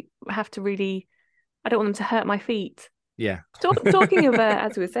like they have to really. I don't want them to hurt my feet. Yeah. Talking of,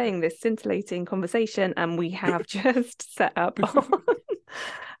 as we were saying, this scintillating conversation, and we have just set up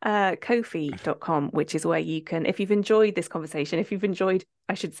on Ko-fi.com, which is where you can, if you've enjoyed this conversation, if you've enjoyed,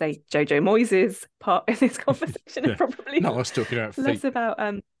 I should say, Jojo Moyes' part in this conversation, and probably not us talking about feet. Less about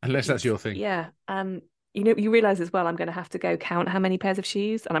unless that's your thing. Yeah. You realize as well, I'm going to have to go count how many pairs of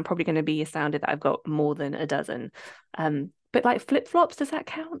shoes, and I'm probably going to be astounded that I've got more than a dozen. But like flip-flops, does that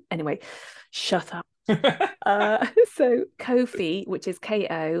count? Anyway, shut up. So Ko-fi, which is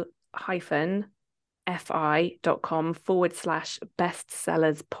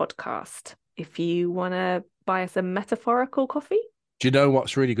ko-fi.com/bestsellers podcast. If you want to buy us a metaphorical coffee. Do you know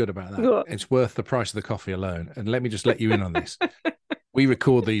what's really good about that? What? It's worth the price of the coffee alone. And let me just let you in on this. We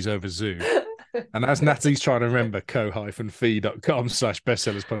record these over Zoom. And as Natalie's trying to remember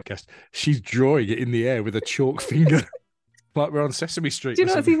ko-fi.com/bestsellers podcast, she's drawing it in the air with a chalk finger. Like we're on Sesame Street. Do you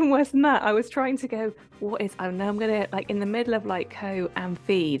know what's even worse than that? I was trying to go, what is, I'm going to, like in the middle of like co and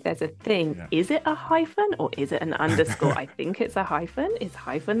fi, there's a thing. Yeah. Is it a hyphen or is it an underscore? I think it's a hyphen. Is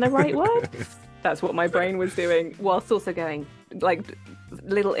hyphen the right word? That's what my brain was doing, whilst also going, like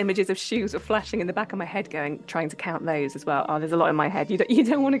little images of shoes were flashing in the back of my head going, trying to count those as well. Oh, there's a lot in my head. You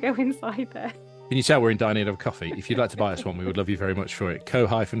don't want to go inside there. Can you tell we're in dire need of coffee? If you'd like to buy us one, we would love you very much for it.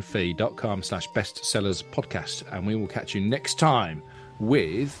 ko-fi.com/bestsellers podcast. And we will catch you next time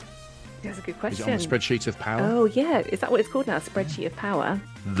with... That's a good question. Is it on the spreadsheet of power? Oh, yeah. Is that what it's called now? Spreadsheet of power?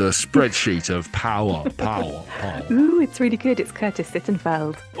 The spreadsheet of power. Power. Ooh, it's really good. It's Curtis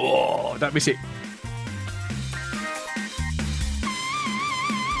Sittenfeld. Oh, don't miss it.